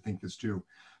starting to think this too.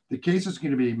 The case is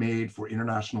going to be made for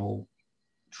international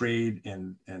trade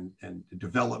and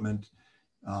development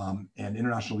and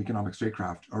international economic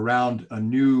statecraft around a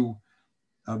new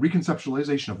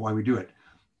reconceptualization of why we do it.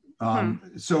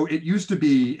 So it used to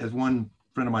be, as one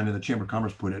friend of mine in the Chamber of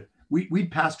Commerce put it,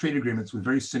 we'd pass trade agreements with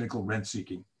very cynical rent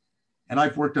seeking. And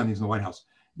I've worked on these in the White House.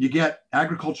 You get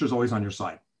agriculture is always on your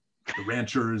side. The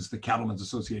ranchers, the Cattlemen's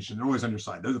Association, they're always on your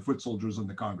side. They're the foot soldiers in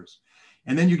the Congress.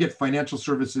 And then you get financial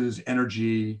services,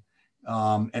 energy,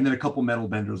 and then a couple metal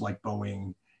benders like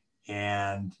Boeing.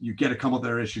 And you get a couple of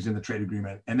other issues in the trade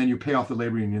agreement. And then you pay off the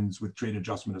labor unions with trade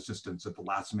adjustment assistance at the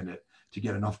last minute to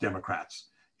get enough Democrats.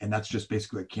 And that's just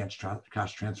basically a cash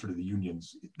transfer to the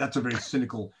unions. That's a very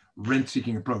cynical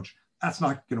rent-seeking approach. That's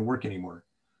not going to work anymore.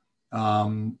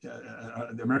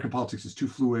 The American politics is too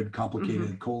fluid,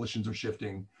 complicated. Coalitions are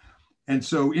shifting. And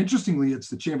so interestingly, it's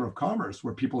the Chamber of Commerce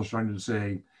where people are starting to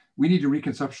say, we need to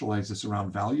reconceptualize this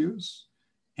around values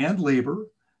and labor,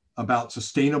 about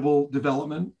sustainable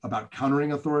development, about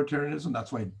countering authoritarianism.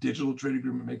 That's why a digital trade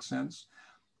agreement makes sense.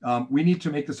 We need to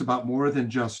make this about more than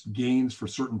just gains for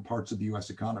certain parts of the US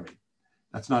economy.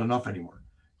 That's not enough anymore.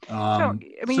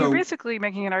 You're basically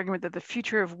making an argument that the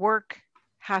future of work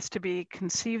has to be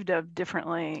conceived of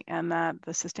differently and that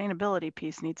the sustainability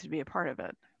piece needs to be a part of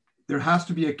it. There has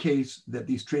to be a case that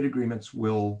these trade agreements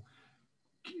will,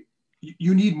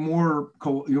 you need more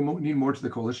to the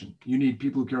coalition. You need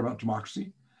people who care about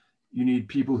democracy. You need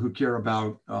people who care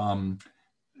about, about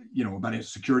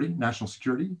security, national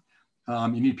security.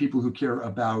 You need people who care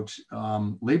about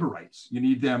labor rights. You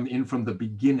need them in from the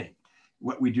beginning.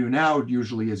 What we do now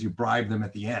usually is you bribe them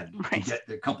at the end to get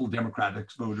a couple of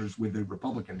Democratic voters with the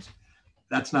Republicans.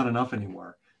 That's not enough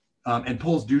anymore. And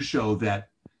polls do show that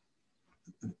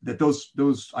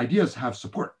those ideas have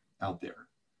support out there.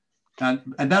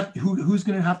 And that who's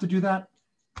going to have to do that?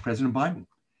 President Biden.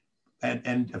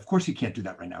 And of course he can't do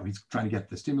that right now. He's trying to get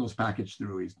the stimulus package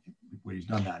through. He's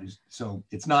done that. So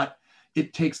it's not.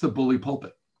 It takes the bully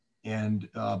pulpit, and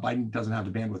Biden doesn't have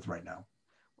the bandwidth right now.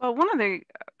 Well, one of the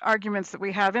arguments that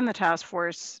we have in the task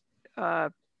force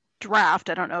draft,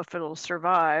 I don't know if it'll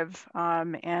survive,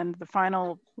 and the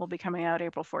final will be coming out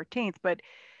April 14th,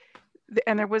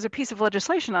 and there was a piece of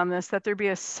legislation on this, that there be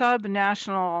a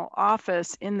sub-national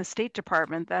office in the State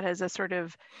Department that has a sort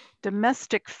of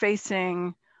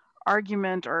domestic-facing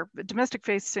argument or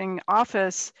domestic-facing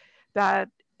office that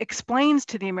explains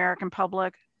to the American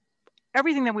public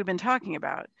everything that we've been talking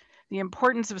about. The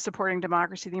importance of supporting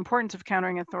democracy, the importance of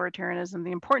countering authoritarianism,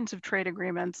 the importance of trade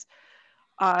agreements,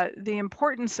 the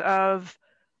importance of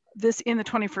this in the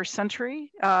 21st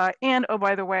century, and, oh,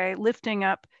 by the way, lifting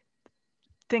up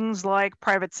things like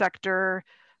private sector,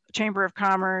 Chamber of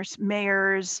Commerce,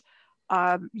 mayors,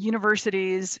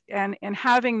 universities, and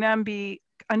having them be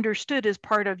understood as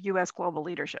part of US global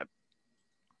leadership.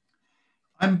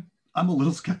 I'm a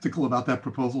little skeptical about that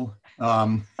proposal.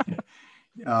 I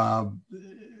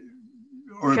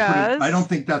don't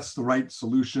think that's the right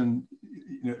solution.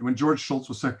 When George Shultz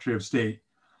was Secretary of State,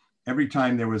 every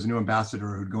time there was a new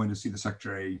ambassador who'd go in to see the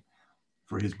secretary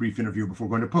for his brief interview before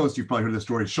going to post, you've probably heard the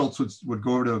story. Schultz would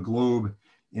go over to a globe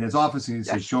in his office and he'd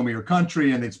say, show me your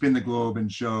country. And they'd spin the globe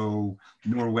and show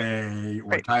Norway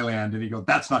or Thailand. And he'd go,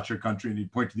 that's not your country. And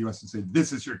he'd point to the US and say,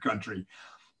 this is your country.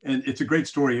 And it's a great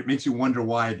story. It makes you wonder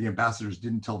why the ambassadors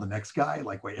didn't tell the next guy,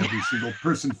 like why every single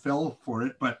person fell for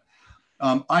it. But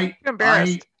I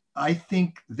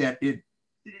think that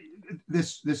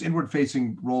this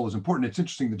inward-facing role is important. It's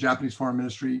interesting. The Japanese Foreign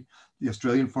Ministry, the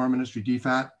Australian Foreign Ministry,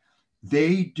 DFAT,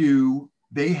 they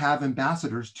have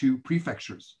ambassadors to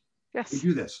prefectures. Yes, they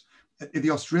do this. The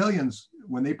Australians,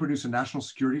 when they produce a national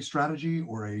security strategy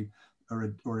or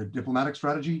a diplomatic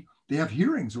strategy, they have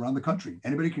hearings around the country.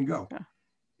 Anybody can go. Yeah.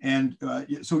 And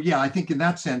so, I think in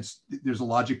that sense, there's a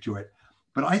logic to it.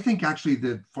 But I think actually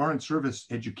the Foreign Service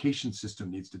education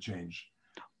system needs to change.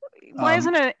 Why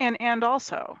isn't it and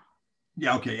also?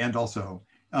 Yeah, okay, and also.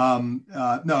 No,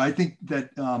 I think that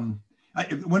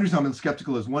one reason I'm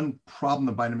skeptical is one problem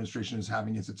the Biden administration is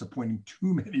having is it's appointing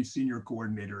too many senior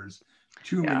coordinators,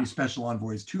 too many special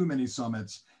envoys, too many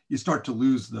summits. You start to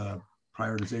lose the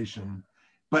prioritization.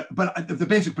 But the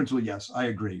basic principle, yes, I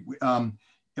agree.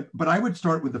 But I would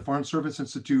start with the Foreign Service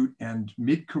Institute and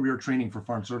mid-career training for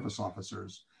Foreign Service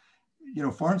officers.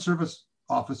 Foreign Service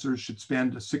officers should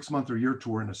spend a 6-month or year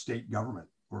tour in a state government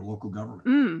or local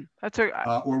government.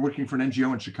 Or working for an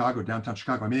NGO in Chicago, downtown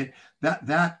Chicago. I mean,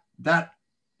 I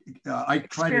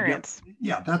try to get.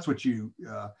 Yeah, that's what you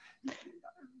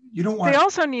don't want. They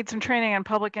also need some training on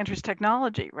public interest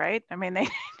technology, right? I mean, they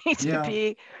need to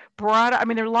be broad. I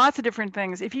mean, there are lots of different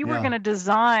things. If you were going to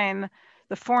design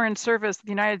the Foreign Service of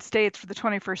the United States for the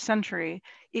 21st century,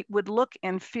 it would look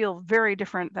and feel very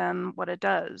different than what it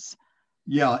does.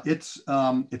 Yeah, it's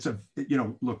a,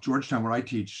 look, Georgetown, where I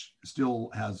teach, still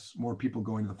has more people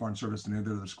going to the Foreign Service than any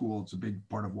other school. It's a big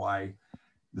part of why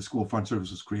the School of Foreign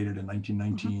Service was created in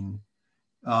 1919.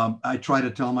 I try to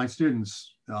tell my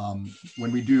students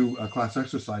when we do class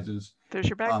exercises. There's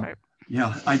your bagpipe.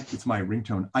 Yeah, it's my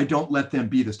ringtone. I don't let them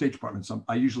be the State Department.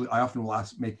 I often will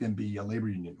make them be a labor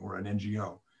union or an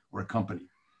NGO or a company,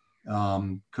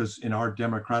 because in our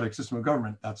democratic system of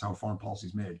government, that's how foreign policy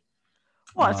is made.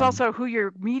 Well, it's also who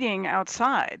you're meeting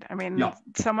outside. I mean, Yeah.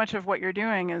 so much of what you're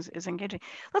doing is engaging.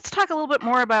 Let's talk a little bit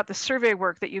more about the survey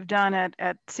work that you've done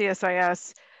at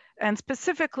CSIS, and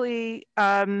specifically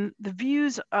the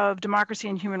views of democracy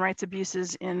and human rights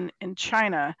abuses in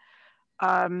China.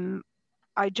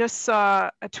 I just saw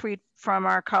a tweet from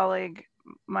our colleague,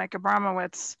 Mike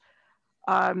Abramowitz,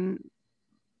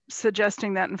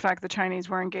 suggesting that, in fact, the Chinese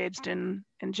were engaged in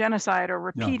genocide, or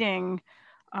repeating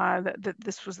that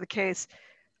this was the case.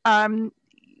 I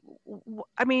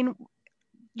mean,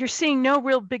 you're seeing no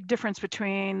real big difference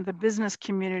between the business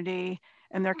community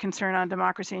and their concern on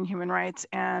democracy and human rights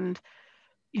and,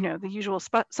 the usual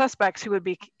suspects who would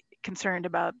be concerned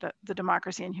about the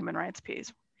democracy and human rights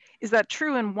piece. Is that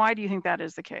true, and why do you think that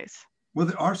is the case?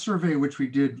 Well, our survey, which we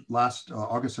did last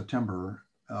August, September,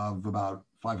 of about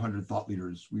 500 thought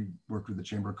leaders, we worked with the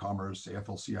Chamber of Commerce,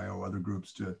 AFL-CIO, other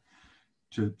groups to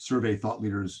survey thought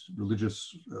leaders,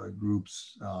 religious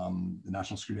groups, the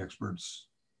national security experts,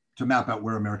 to map out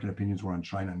where American opinions were on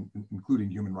China,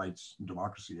 including human rights and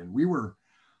democracy. And we were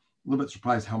a little bit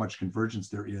surprised how much convergence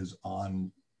there is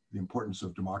on the importance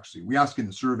of democracy. We asked in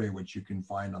the survey, which you can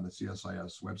find on the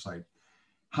CSIS website,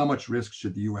 how much risk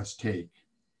should the US take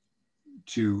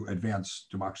to advance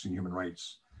democracy and human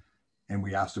rights? And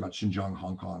we asked about Xinjiang,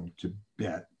 Hong Kong,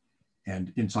 Tibet,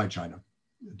 and inside China,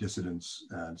 dissidents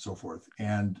and so forth.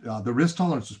 And the risk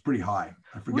tolerance was pretty high.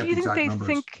 I forget the exact numbers. What do you think they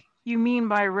think you mean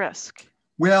by risk?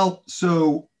 Well,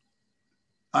 so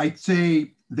I'd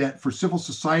say that for civil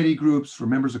society groups, for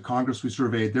members of Congress we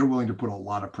surveyed, they're willing to put a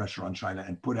lot of pressure on China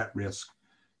and put at risk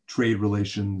trade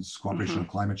relations, cooperation on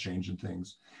climate change and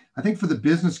things. I think for the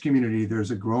business community,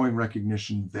 there's a growing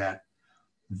recognition that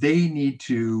they need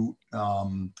to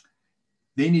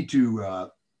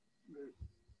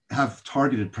have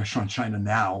targeted pressure on China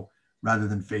now rather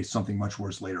than face something much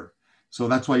worse later. So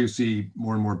that's why you see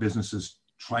more and more businesses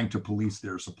trying to police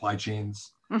their supply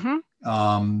chains.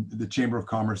 The Chamber of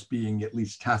Commerce being at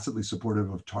least tacitly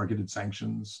supportive of targeted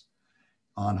sanctions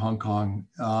on Hong Kong.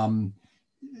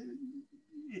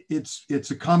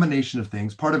 It's a combination of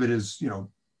things. Part of it is,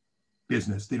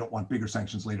 business. They don't want bigger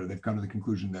sanctions later. They've come to the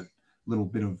conclusion that a little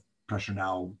bit of pressure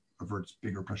now averts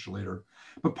bigger pressure later.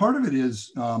 But part of it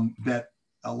is that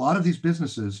a lot of these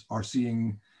businesses are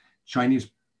seeing Chinese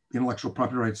intellectual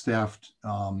property rights theft.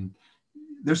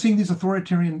 They're seeing these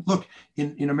authoritarian, look,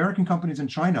 in American companies in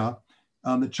China,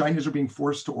 the Chinese are being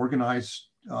forced to organize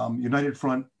United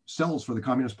Front cells for the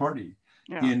Communist Party.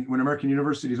 Yeah. When American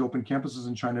universities open campuses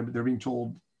in China, they're being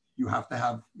told you have to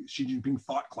have Xi Jinping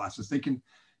thought classes. They can,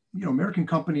 American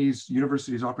companies,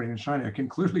 universities operating in China can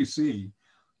clearly see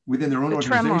within their own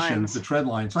organizations the trend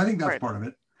line. So I think that's part of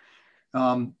it.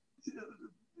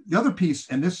 The other piece,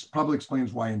 and this probably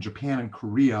explains why in Japan and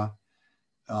Korea,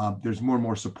 there's more and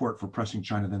more support for pressing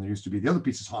China than there used to be. The other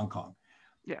piece is Hong Kong.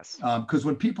 Yes. Because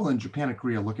when people in Japan and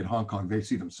Korea look at Hong Kong, they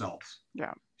see themselves.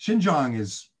 Yeah. Xinjiang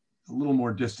is a little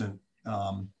more distant.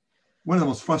 One of the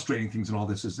most frustrating things in all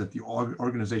this is that the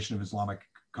Organization of Islamic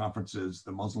Conferences,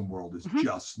 the Muslim world, is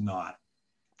just not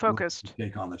focused to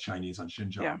take on the Chinese on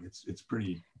Xinjiang. Yeah. It's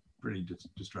pretty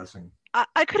distressing.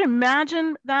 I could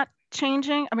imagine that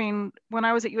changing. I mean, when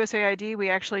I was at USAID, we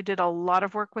actually did a lot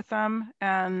of work with them,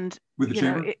 and with the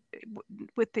chamber,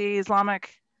 with the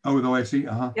Islamic. Oh, with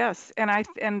OIC. Yes,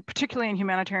 and particularly in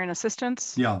humanitarian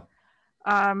assistance. Yeah.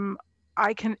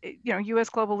 I can, U.S.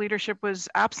 global leadership was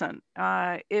absent.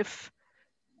 If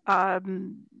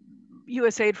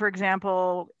USAID, for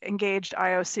example, engaged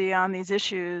IOC on these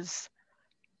issues,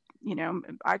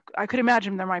 I could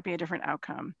imagine there might be a different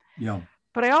outcome. Yeah.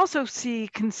 But I also see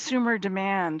consumer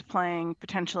demand playing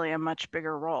potentially a much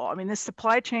bigger role. I mean, this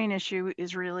supply chain issue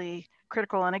is really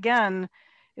critical. And again,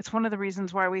 it's one of the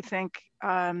reasons why we think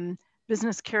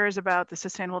business cares about the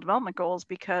Sustainable Development Goals,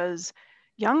 because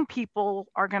young people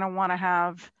are going to want to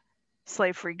have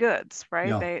slave-free goods, right?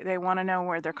 Yeah. They want to know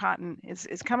where their cotton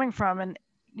is coming from. And,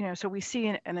 so we see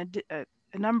a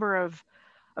number of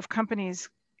companies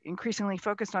increasingly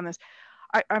focused on this.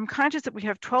 I'm conscious that we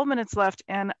have 12 minutes left,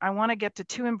 and I want to get to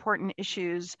two important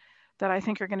issues that I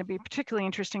think are going to be particularly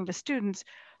interesting to students.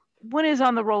 One is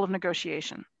on the role of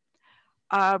negotiation.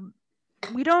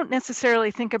 We don't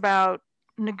necessarily think about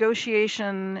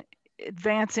negotiation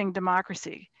advancing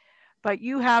democracy. But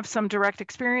you have some direct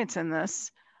experience in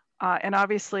this, and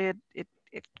obviously it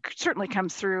certainly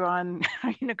comes through on how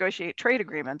you negotiate trade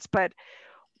agreements. But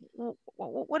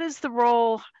what is the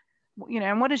role,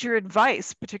 and what is your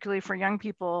advice, particularly for young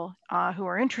people who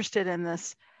are interested in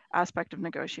this aspect of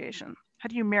negotiation? How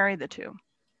do you marry the two?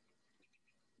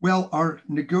 Well, our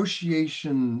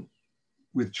negotiation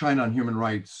with China on human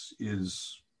rights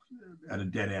is at a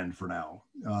dead end for now.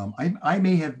 I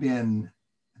may have been,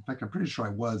 in fact, I'm pretty sure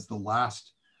I was the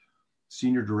last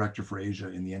senior director for Asia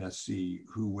in the NSC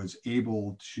who was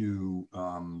able to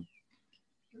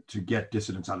get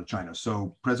dissidents out of China.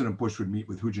 So President Bush would meet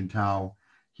with Hu Jintao.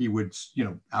 He would,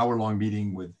 hour-long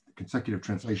meeting with consecutive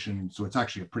translation. So it's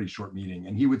actually a pretty short meeting.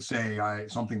 And he would say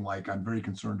something like, I'm very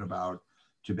concerned about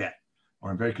Tibet,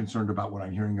 or I'm very concerned about what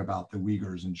I'm hearing about the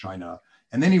Uyghurs in China.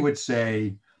 And then he would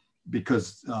say,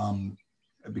 because Hu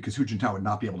Jintao would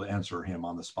not be able to answer him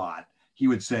on the spot, he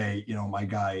would say, my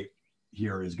guy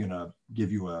here is going to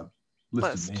give you a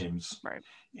list of names. Right.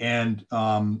 And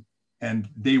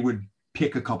they would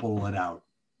pick a couple it out.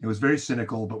 It was very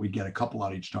cynical, but we'd get a couple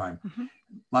out each time. Mm-hmm.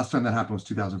 Last time that happened was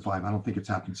 2005. I don't think it's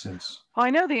happened since. Well, I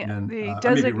know the I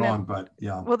may be wrong, but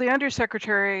yeah. Well, the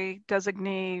undersecretary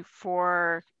designee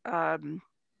for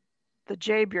the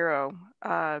J Bureau,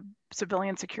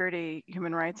 Civilian Security,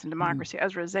 Human Rights, and Democracy,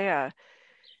 Ezra Zaya,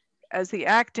 as the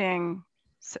acting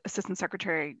assistant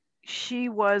secretary, she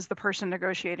was the person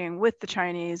negotiating with the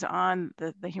Chinese on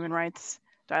the human rights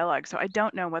dialogue. So I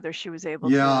don't know whether she was able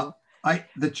to.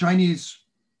 The Chinese.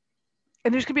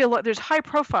 And there's gonna be there's high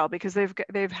profile because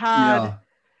they've had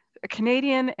a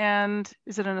Canadian and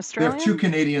is it an Australian? They have 2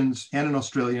 Canadians and an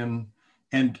Australian,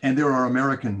 and there are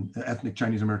ethnic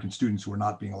Chinese American students who are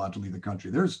not being allowed to leave the country.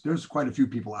 There's quite a few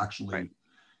people actually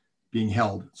being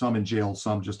held, some in jail,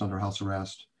 some just under house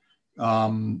arrest.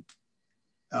 None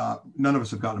of us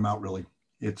have gotten them out really.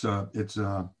 There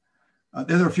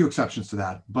are a few exceptions to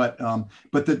that, but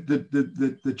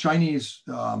the Chinese.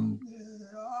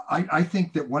 I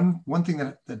think that one thing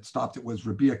that stopped it was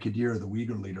Rabia Kadir, the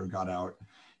Uyghur leader, got out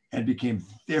and became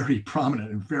very prominent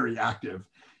and very active.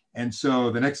 And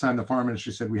so the next time the foreign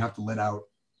ministry said we have to let out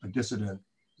a dissident,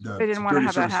 the security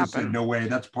services said no way,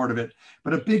 that's part of it.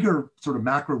 But a bigger sort of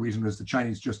macro reason was the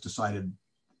Chinese just decided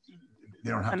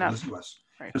they don't have to listen to us,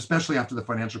 especially after the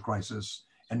financial crisis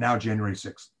and now January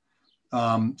 6th.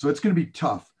 So it's going to be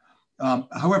tough.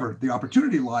 However, the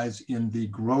opportunity lies in the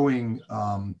growing,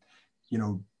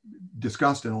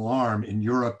 disgust and alarm in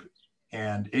Europe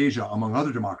and Asia, among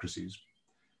other democracies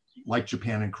like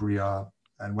Japan and Korea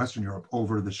and Western Europe,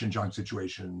 over the Xinjiang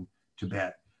situation,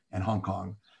 Tibet, and Hong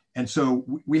Kong. And so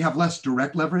we have less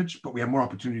direct leverage, but we have more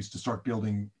opportunities to start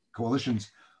building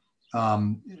coalitions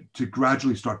to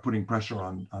gradually start putting pressure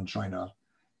on China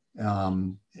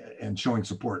and showing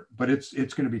support. But it's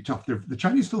going to be tough. The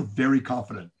Chinese feel very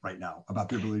confident right now about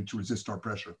their ability to resist our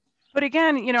pressure. But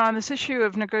again, on this issue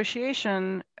of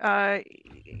negotiation,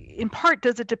 in part,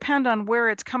 does it depend on where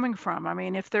it's coming from? I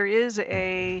mean, if there is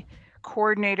a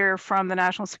coordinator from the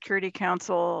National Security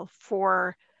Council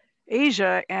for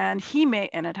Asia, and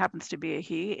it happens to be a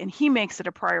he, and he makes it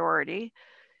a priority,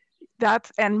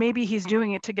 and maybe he's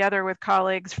doing it together with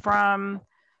colleagues from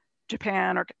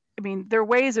Japan, there are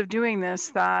ways of doing this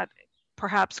that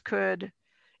perhaps could,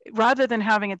 rather than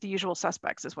having it the usual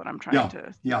suspects, is what I'm trying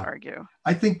to argue.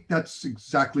 I think that's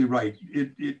exactly right.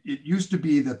 It used to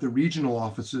be that the regional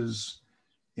offices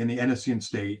in the NSC and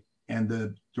state and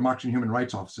the democracy and human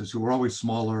rights offices, who were always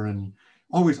smaller and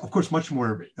always, of course, much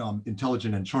more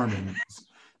intelligent and charming,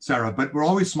 Sarah, but were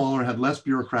always smaller and had less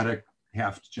bureaucratic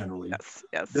heft generally. Yes.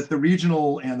 That the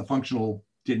regional and the functional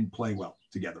didn't play well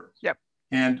together. Yep.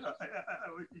 And,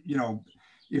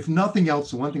 if nothing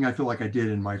else, the one thing I feel like I did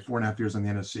in my 4.5 years on the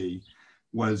NSC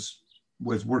was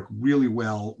work really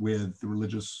well with the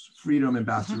religious freedom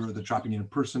ambassador, the Trapping in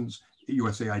Persons,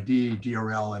 USAID,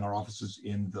 DRL, and our offices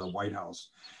in the White House.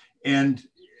 And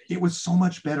it was so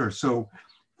much better. So,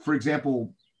 for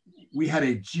example, we had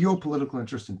a geopolitical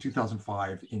interest in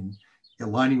 2005 in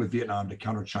aligning with Vietnam to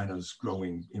counter China's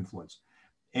growing influence.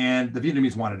 And the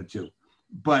Vietnamese wanted it too.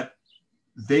 But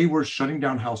they were shutting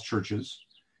down house churches,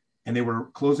 and they were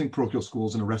closing parochial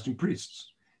schools and arresting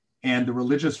priests. And the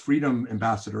religious freedom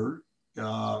ambassador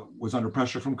was under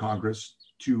pressure from Congress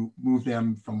to move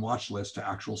them from watch list to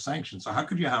actual sanctions. So how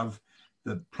could you have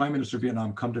the Prime Minister of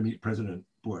Vietnam come to meet President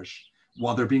Bush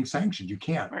while they're being sanctioned? You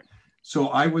can't. Right. So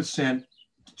I was sent,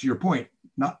 to your point,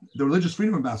 not the religious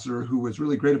freedom ambassador, who was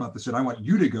really great about this, said, I want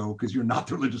you to go because you're not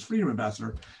the religious freedom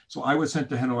ambassador. So I was sent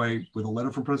to Hanoi with a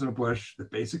letter from President Bush that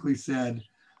basically said,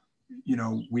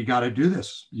 we got to do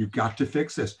this. You've got to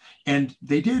fix this. And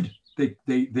they did.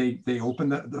 They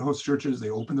opened the host churches, they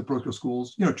opened the parochial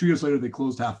schools. 2 years later, they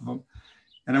closed half of them.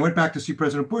 And I went back to see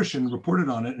President Bush and reported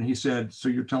on it. And he said, so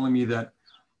you're telling me that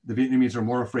the Vietnamese are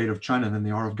more afraid of China than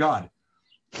they are of God?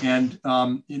 And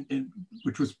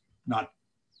which was not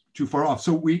too far off.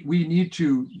 So we need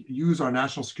to use our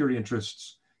national security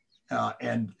interests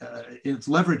and its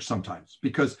leverage sometimes,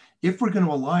 because if we're going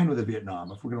to align with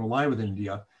Vietnam, if we're going to align with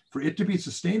India, for it to be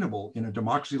sustainable in a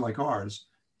democracy like ours,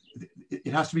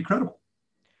 it has to be credible.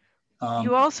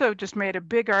 You also just made a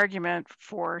big argument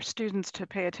for students to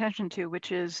pay attention to,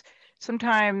 which is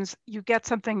sometimes you get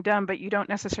something done, but you don't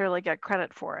necessarily get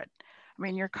credit for it. I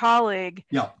mean, your colleague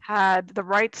had the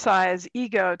right size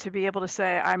ego to be able to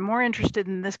say, I'm more interested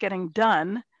in this getting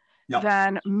done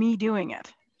than me doing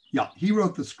it. Yeah, he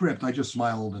wrote the script. I just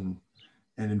smiled and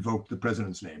invoked the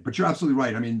president's name. But you're absolutely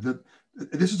right. I mean,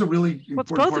 this is a really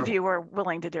important both of you were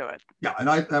willing to do it. Yeah,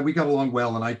 and we got along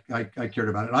well, and I cared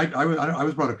about it. And I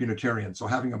was brought up Unitarian, so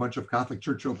having a bunch of Catholic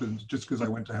church open just because I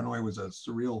went to Hanoi was a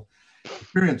surreal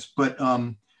experience. But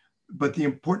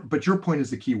your point is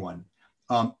the key one.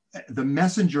 The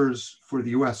messengers for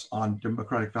the U.S. on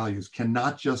democratic values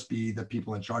cannot just be the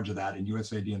people in charge of that in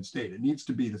USAID and state. It needs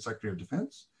to be the Secretary of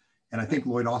Defense, and I think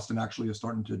Lloyd Austin actually is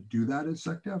starting to do that as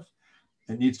SecDef.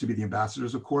 It needs to be the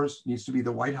ambassadors, of course. It needs to be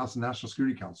the White House and National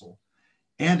Security Council,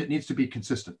 and it needs to be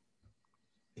consistent.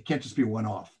 It can't just be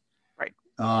one-off. Right.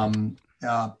 And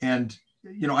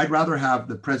I'd rather have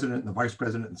the president and the vice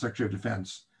president and Secretary of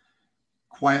Defense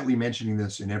quietly mentioning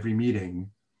this in every meeting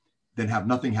than have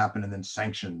nothing happen and then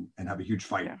sanction and have a huge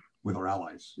fight with our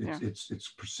allies. It's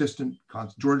persistent.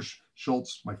 George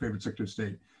Shultz, my favorite Secretary of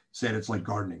State, said it's like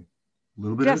gardening, a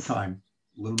little bit at a time,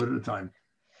 a little bit at a time.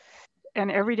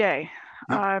 And every day.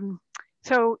 Yep.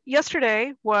 So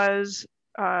yesterday was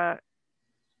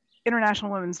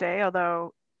International Women's Day,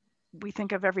 although we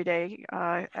think of every day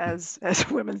as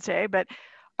Women's Day. But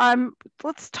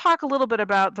let's talk a little bit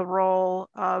about the role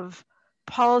of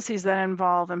policies that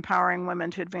involve empowering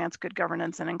women to advance good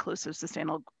governance and inclusive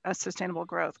sustainable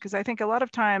growth. Because I think a lot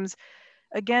of times,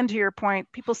 again, to your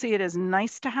point, people see it as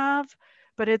nice to have,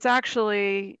 but it's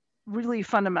actually really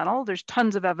fundamental. There's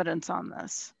tons of evidence on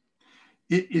this.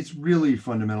 It's really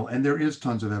fundamental, and there is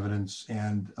tons of evidence,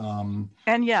 and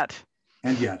yet.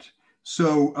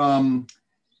 So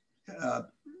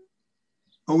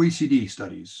OECD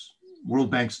studies,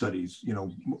 World Bank studies,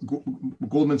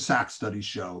 Goldman Sachs studies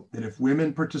show that if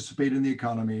women participate in the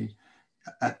economy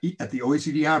at the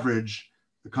OECD average,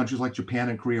 the countries like Japan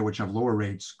and Korea, which have lower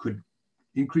rates, could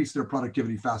increase their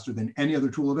productivity faster than any other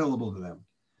tool available to them.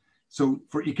 So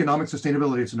for economic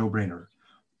sustainability, it's a no-brainer.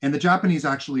 And the Japanese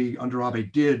actually, under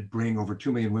Abe, did bring over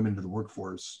 2 million women to the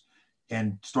workforce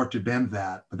and start to bend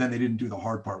that, but then they didn't do the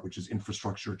hard part, which is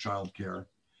infrastructure, childcare.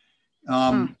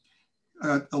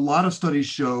 A lot of studies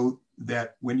show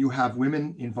that when you have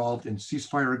women involved in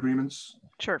ceasefire agreements,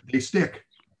 they stick.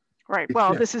 Right.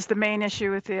 This is the main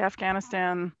issue with the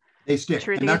Afghanistan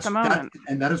treaty at the moment.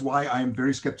 And that is why I am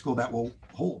very skeptical that will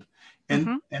hold.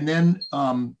 And then,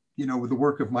 with the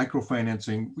work of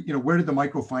microfinancing, where did the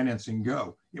microfinancing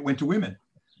go? It went to women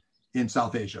in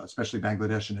South Asia, especially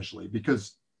Bangladesh initially,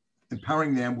 because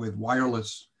empowering them with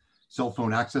wireless cell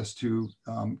phone access to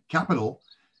capital,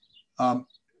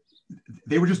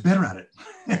 they were just better at it.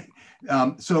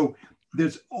 So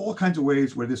there's all kinds of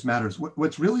ways where this matters.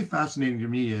 What's really fascinating to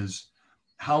me is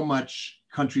how much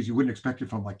countries you wouldn't expect it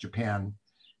from, like Japan,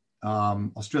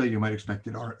 Australia, you might expect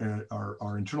it, are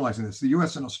internalizing this. The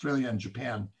US and Australia and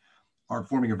Japan are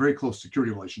forming a very close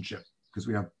security relationship because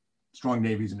we have strong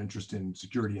navies and interest in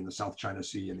security in the South China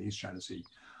Sea and the East China Sea.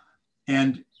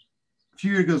 And a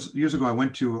few years ago, I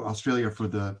went to Australia for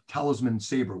the Talisman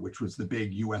Sabre, which was the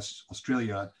big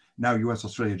US-Australia, now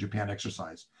US-Australia-Japan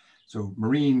exercise. So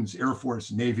Marines, Air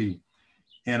Force, Navy.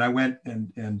 And I went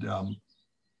and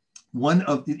one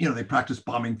of, they practiced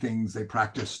bombing things. They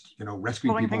practiced,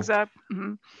 rescuing Pulling people. Things up.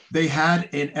 Mm-hmm. They had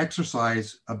an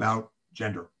exercise about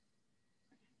gender.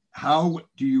 How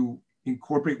do you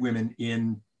incorporate women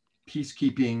in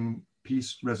peacekeeping,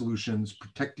 peace resolutions,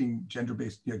 protecting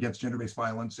against gender-based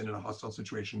violence in a hostile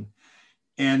situation?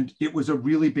 And it was a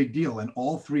really big deal. And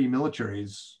all three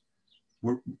militaries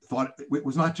thought it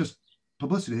was not just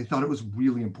publicity. They thought it was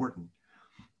really important.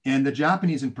 And the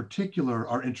Japanese in particular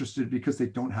are interested because they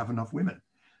don't have enough women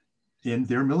in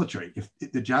their military. If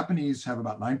the Japanese have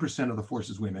about 9% of the force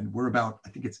is women, we're about, I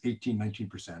think it's 18,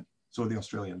 19%. So are the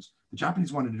Australians. The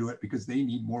Japanese wanted to do it because they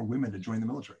need more women to join the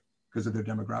military because of their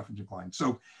demographic decline.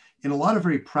 So in a lot of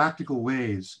very practical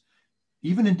ways,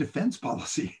 even in defense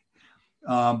policy,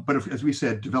 but as we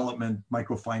said, development,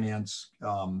 microfinance,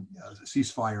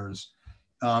 ceasefires,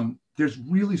 there's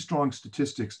really strong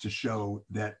statistics to show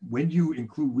that when you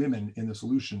include women in the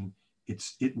solution,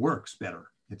 it works better,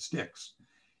 it sticks.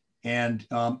 And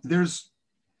there's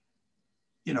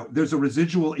a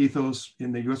residual ethos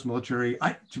in the U.S. military.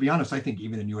 To be honest, I think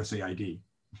even in USAID,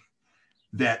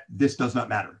 that this does not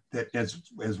matter. That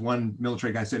as one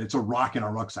military guy said, it's a rock in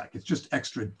our rucksack. It's just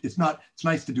extra. It's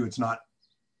nice to do. It's not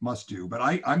must do. But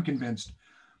I'm convinced,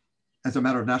 as a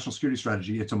matter of national security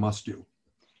strategy, it's a must do.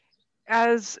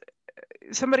 As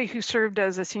somebody who served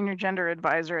as a senior gender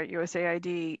advisor at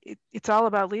USAID, it's all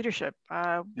about leadership.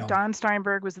 Yeah. Don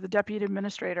Steinberg was the deputy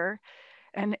administrator.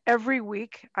 And every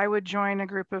week I would join a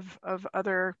group of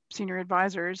other senior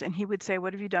advisors, and he would say,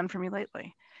 "What have you done for me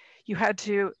lately?" You had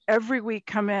to every week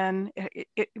come in.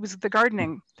 It was the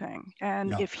gardening thing.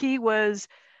 And if he was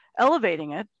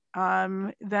elevating it,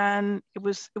 then it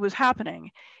was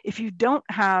happening. If you don't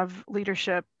have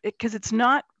leadership, because it's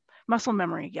not muscle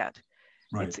memory yet.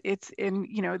 Right. It's in,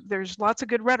 there's lots of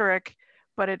good rhetoric,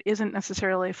 but it isn't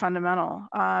necessarily fundamental.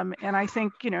 And I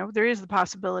think, there is the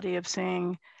possibility of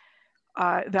seeing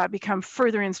that become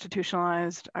further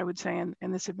institutionalized, I would say,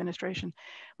 in this administration.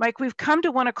 Mike, we've come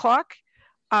to 1 o'clock.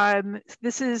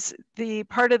 This is the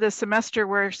part of the semester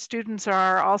where students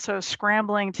are also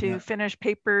scrambling to finish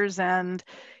papers and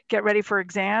get ready for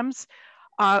exams.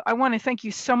 I want to thank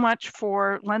you so much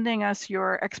for lending us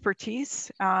your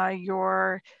expertise,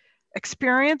 your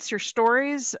experience, your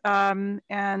stories, and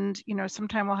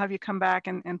sometime we'll have you come back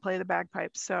and play the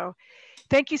bagpipes. So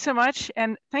thank you so much,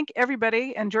 and thank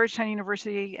everybody and Georgetown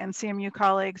University and CMU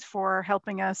colleagues for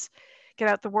helping us get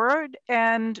out the word.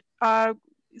 And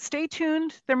stay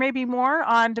tuned. There may be more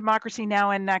on Democracy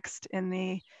Now! And Next in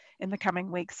the coming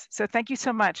weeks. So thank you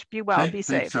so much. Be well. Be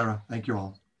safe. Thanks, Sarah. Thank you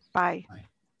all. Bye. Bye.